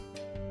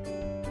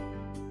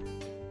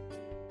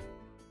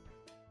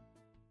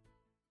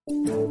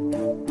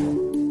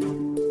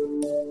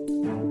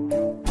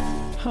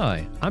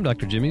 Hi, I'm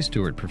Dr. Jimmy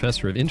Stewart,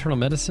 Professor of Internal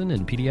Medicine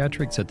and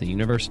Pediatrics at the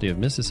University of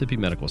Mississippi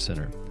Medical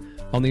Center.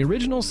 On the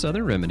original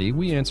Southern Remedy,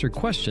 we answer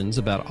questions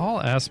about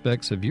all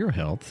aspects of your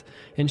health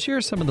and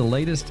share some of the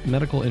latest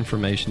medical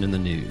information in the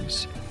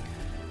news.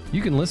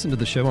 You can listen to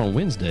the show on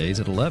Wednesdays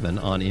at 11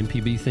 on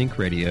MPB Think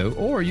Radio,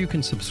 or you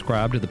can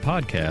subscribe to the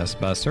podcast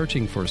by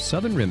searching for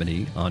Southern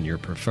Remedy on your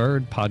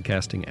preferred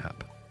podcasting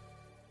app.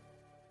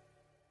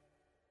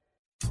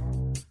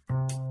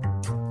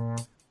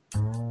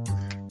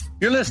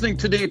 You're listening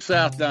to Deep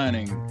South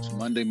Dining. It's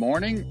Monday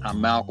morning. I'm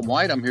Malcolm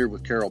White. I'm here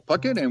with Carol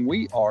Puckett, and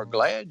we are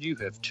glad you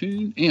have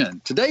tuned in.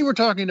 Today we're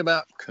talking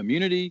about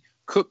community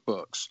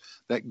cookbooks,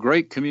 that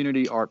great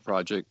community art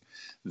project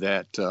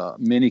that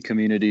many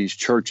communities,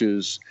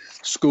 churches,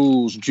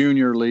 schools,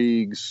 junior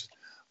leagues,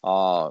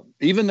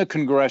 even the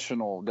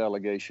congressional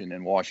delegation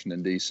in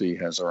Washington, D.C.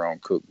 has their own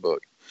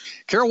cookbook.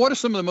 Carol, what are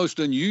some of the most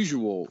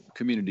unusual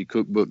community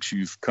cookbooks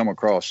you've come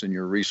across in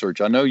your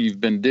research? I know you've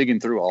been digging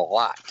through a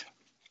lot.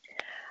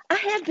 I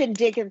have been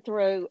digging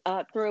through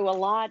a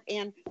lot,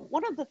 and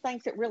one of the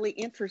things that really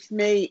interests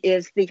me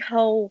is the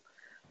whole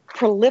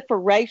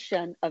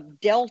proliferation of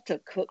Delta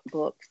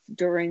cookbooks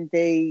during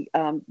the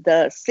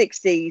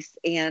 60s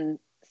and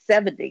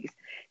 70s.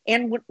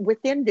 And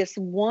within this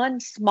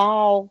one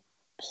small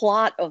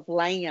plot of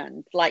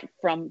land, like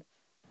from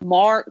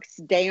Marks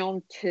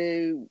down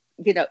to,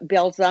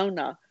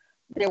 Belzona,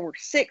 there were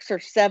 6 or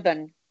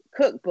 7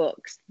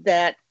 cookbooks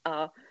that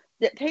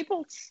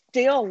people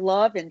still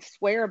love and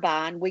swear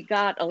by. And we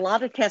got a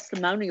lot of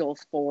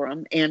testimonials for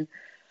them. And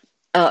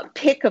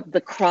Pick of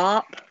the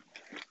Crop,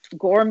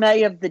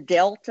 Gourmet of the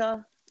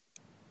Delta,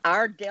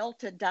 Our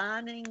Delta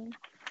Dining,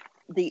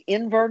 the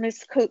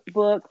Inverness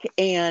Cookbook,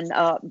 and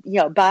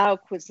Bio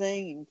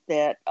Cuisine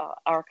that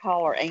our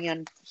caller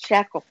Ann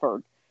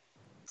Shackelford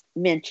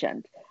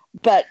mentioned.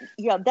 But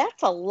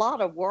that's a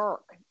lot of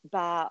work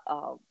by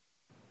a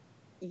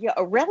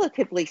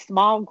relatively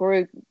small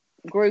group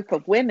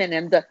of women,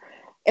 and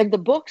the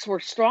books were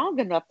strong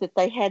enough that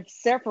they had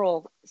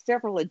several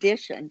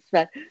editions.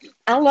 But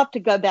I love to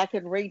go back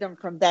and read them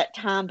from that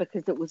time,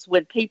 because it was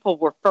when people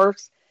were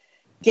first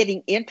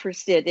getting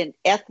interested in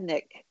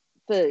ethnic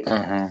food.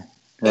 Right.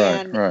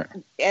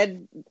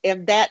 And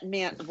that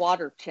meant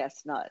water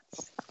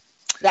chestnuts.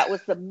 That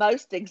was the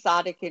most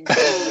exotic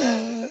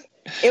ingredient.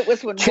 It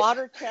was when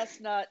water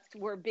chestnuts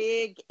were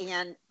big,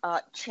 and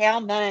chow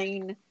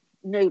mein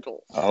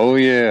noodles. Oh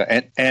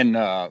yeah,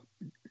 and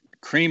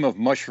cream of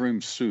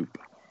mushroom soup.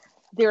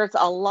 There's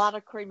a lot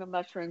of cream of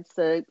mushroom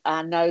soup.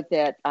 I know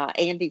that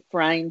Andy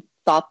Frame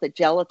thought the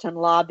Gelatin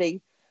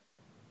Lobby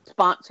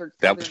sponsored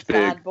Southern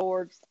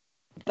Sideboards,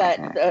 but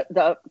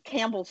the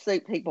Campbell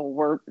Soup people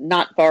were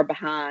not far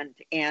behind.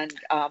 And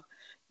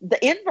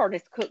the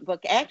Inverness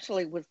Cookbook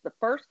actually was the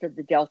first of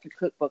the Delta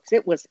cookbooks.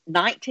 It was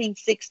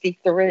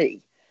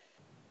 1963.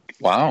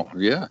 Wow,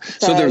 yeah.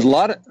 So there's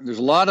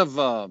a lot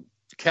of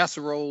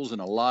casseroles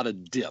and a lot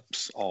of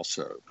dips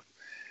also.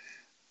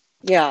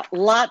 Yeah,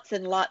 lots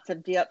and lots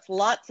of dips,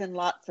 lots and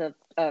lots of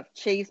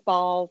cheese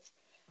balls.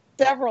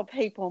 Several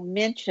people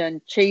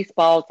mentioned cheese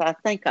balls. I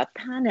think a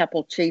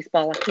pineapple cheese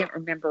ball. I can't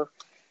remember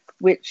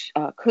which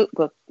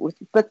cookbook was,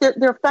 but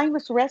they're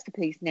famous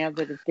recipes now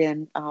that have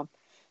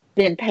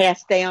been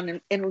passed down.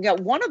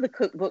 And one of the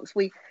cookbooks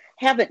we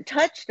haven't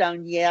touched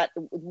on yet,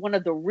 one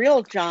of the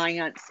real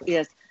giants,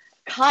 is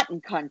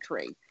Cotton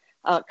Country.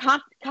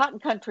 Cotton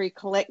Country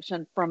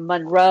collection from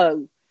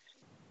Monroe.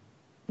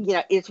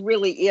 It's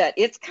really it.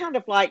 It's kind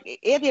of like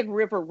Ed and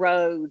River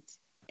Roads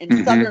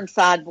and southern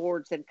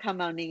sideboards and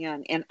come on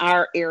in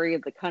our area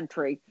of the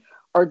country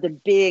are the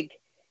big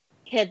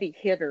heavy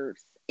hitters.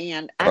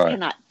 And I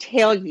cannot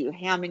tell you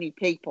how many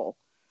people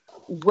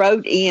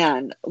wrote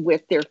in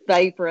with their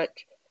favorite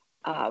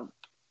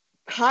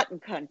cotton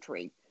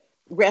country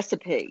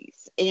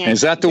recipes. And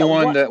is that the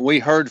one that we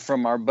heard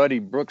from our buddy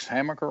Brooks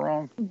Hamaker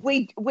on?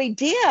 We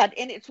did,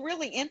 and it's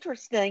really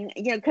interesting,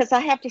 because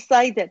I have to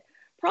say that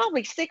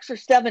probably 6 or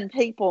 7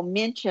 people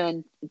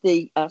mentioned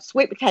the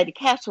sweet potato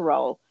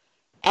casserole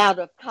out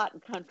of cotton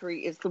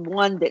country is the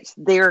one that's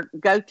their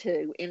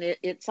go-to, and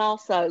it's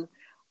also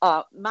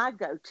my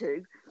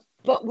go-to.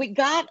 But we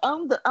got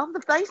on the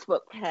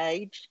Facebook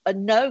page a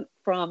note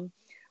from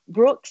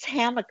Brooks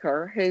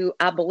Hamaker, who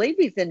I believe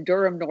he's in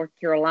Durham, North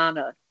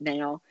Carolina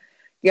now.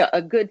 Yeah,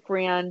 a good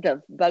friend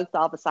of both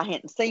of us. I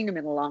hadn't seen him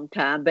in a long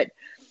time, but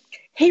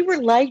he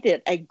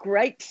related a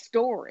great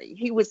story.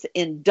 He was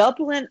in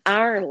Dublin,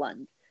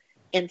 Ireland,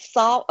 and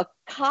saw a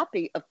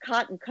copy of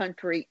Cotton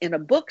Country in a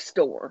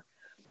bookstore.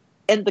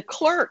 And the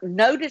clerk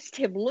noticed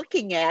him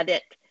looking at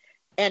it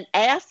and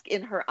asked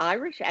in her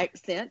Irish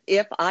accent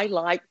if I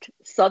liked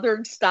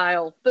Southern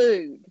style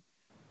food.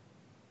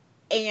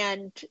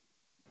 And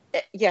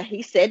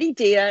he said he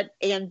did.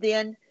 And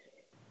then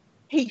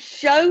he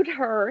showed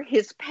her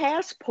his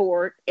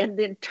passport and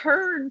then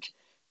turned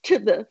to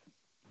the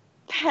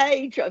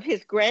page of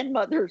his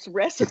grandmother's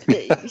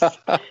recipes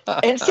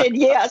and said,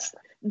 yes,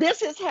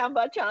 this is how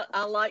much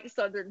I like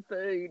Southern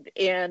food.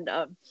 And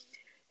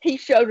he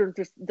showed her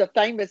the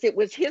famous, it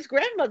was his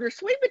grandmother's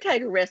sweet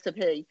potato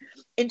recipe.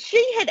 And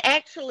she had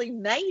actually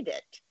made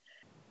it.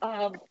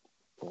 I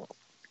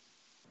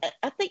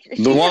think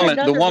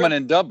the woman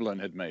in Dublin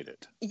had made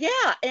it.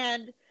 Yeah.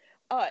 And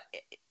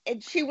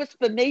she was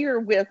familiar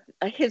with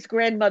his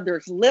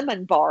grandmother's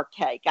lemon bar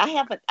cake. I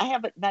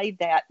haven't made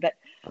that, but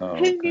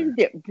who knew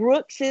that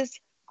Brooks's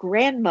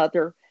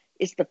grandmother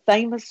is the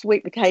famous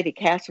sweet potato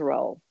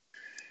casserole?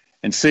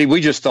 And see, we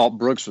just thought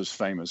Brooks was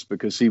famous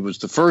because he was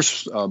the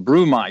first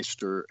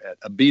brewmeister at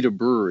Abita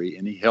Brewery,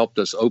 and he helped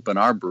us open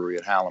our brewery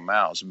at Hallam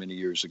Mouse many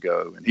years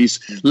ago. And he's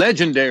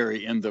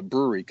legendary in the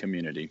brewery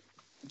community.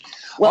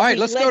 Well, all right,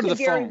 let's go to the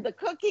phone. In the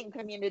cooking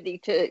community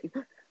too.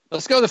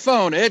 Let's go to the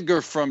phone.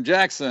 Edgar from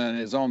Jackson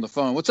is on the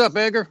phone. What's up,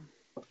 Edgar?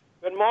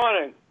 Good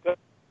morning. Good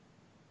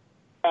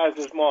guys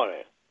this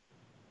morning.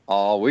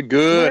 Oh, we're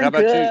good. How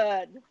about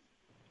you?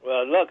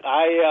 Well, look,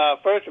 I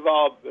first of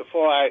all,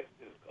 before I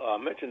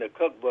mention the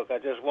cookbook, I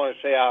just want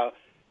to say how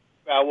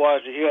I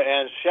was to hear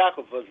Ann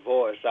Shackelford's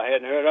voice. I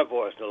hadn't heard her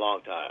voice in a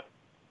long time.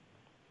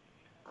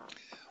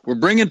 We're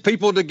bringing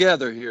people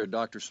together here,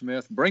 Dr.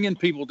 Smith. Bringing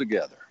people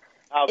together.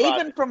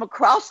 Even from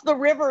across the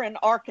river in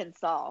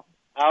Arkansas.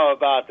 How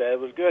about that? It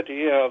was good to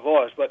hear her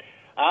voice. But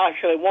I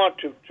actually want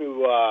to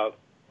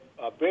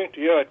bring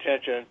to your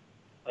attention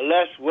a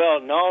less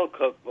well-known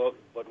cookbook,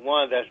 but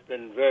one that's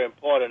been very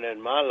important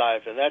in my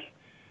life, and that's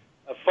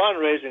a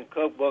fundraising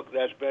cookbook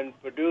that's been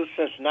produced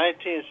since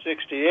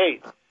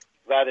 1968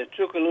 by the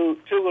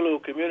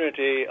Tougaloo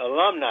Community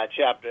Alumni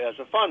Chapter as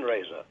a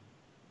fundraiser.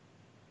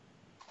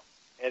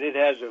 And it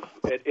has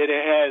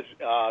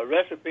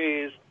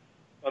recipes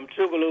from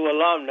Tougaloo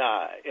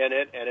alumni in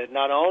it, and it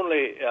not only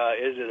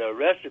is it a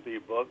recipe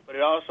book, but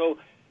it also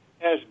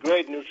has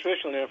great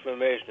nutritional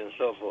information and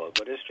so forth.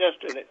 But it's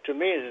just, to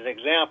me, it's an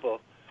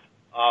example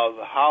of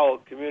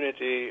how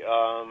community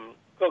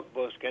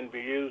cookbooks can be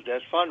used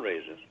as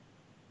fundraisers.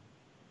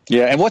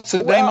 Yeah, and what's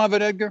the name of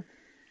it, Edgar?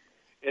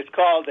 It's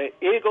called the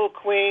Eagle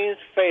Queen's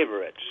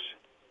Favorites.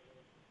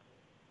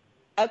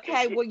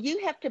 Okay, well,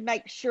 you have to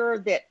make sure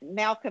that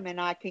Malcolm and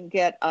I can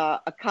get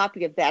a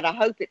copy of that. I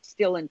hope it's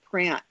still in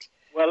print.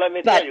 Well, let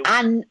me tell you,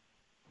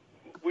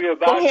 we're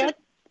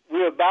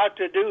about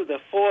to do the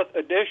 4th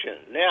edition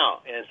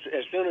now, and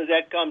as soon as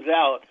that comes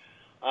out,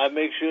 I'll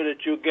make sure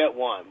that you get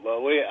one.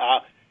 But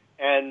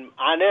and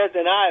Inez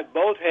and I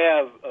both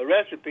have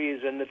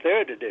recipes in the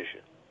 3rd edition.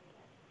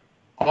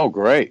 Oh,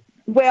 great!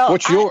 Well,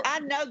 I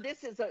know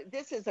this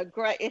is a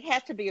great. It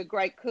has to be a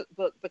great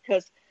cookbook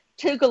because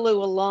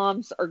Tougaloo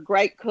alums are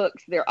great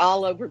cooks. They're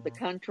all over the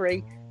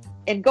country.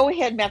 And go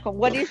ahead, Malcolm.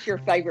 What is your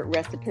favorite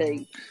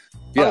recipe?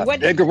 Yeah,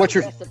 Edgar, what's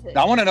your recipe?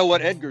 I want to know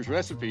what Edgar's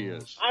recipe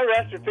is. My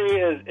recipe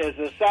is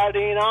a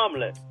sardine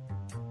omelet.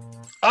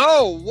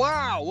 Oh,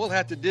 wow. We'll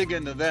have to dig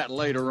into that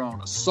later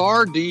on. A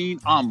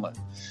sardine omelet.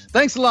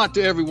 Thanks a lot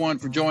to everyone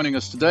for joining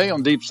us today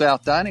on Deep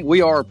South Dining.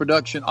 We are a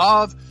production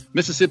of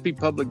Mississippi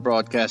Public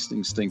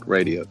Broadcasting's Think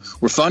Radio.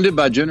 We're funded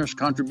by generous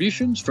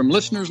contributions from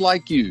listeners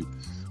like you.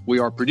 We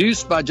are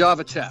produced by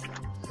Java Chapman.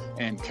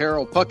 And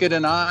Carol Puckett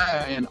and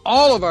I and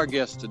all of our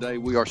guests today,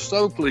 we are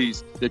so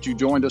pleased that you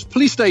joined us.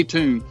 Please stay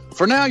tuned.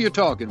 For Now You're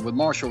Talking with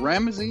Marshall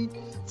Ramsey,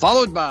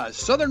 followed by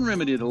Southern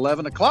Remedy at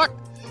 11 o'clock.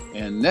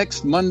 And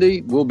next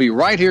Monday, we'll be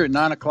right here at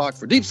 9 o'clock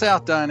for Deep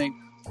South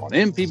Dining on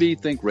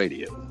MPB Think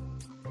Radio.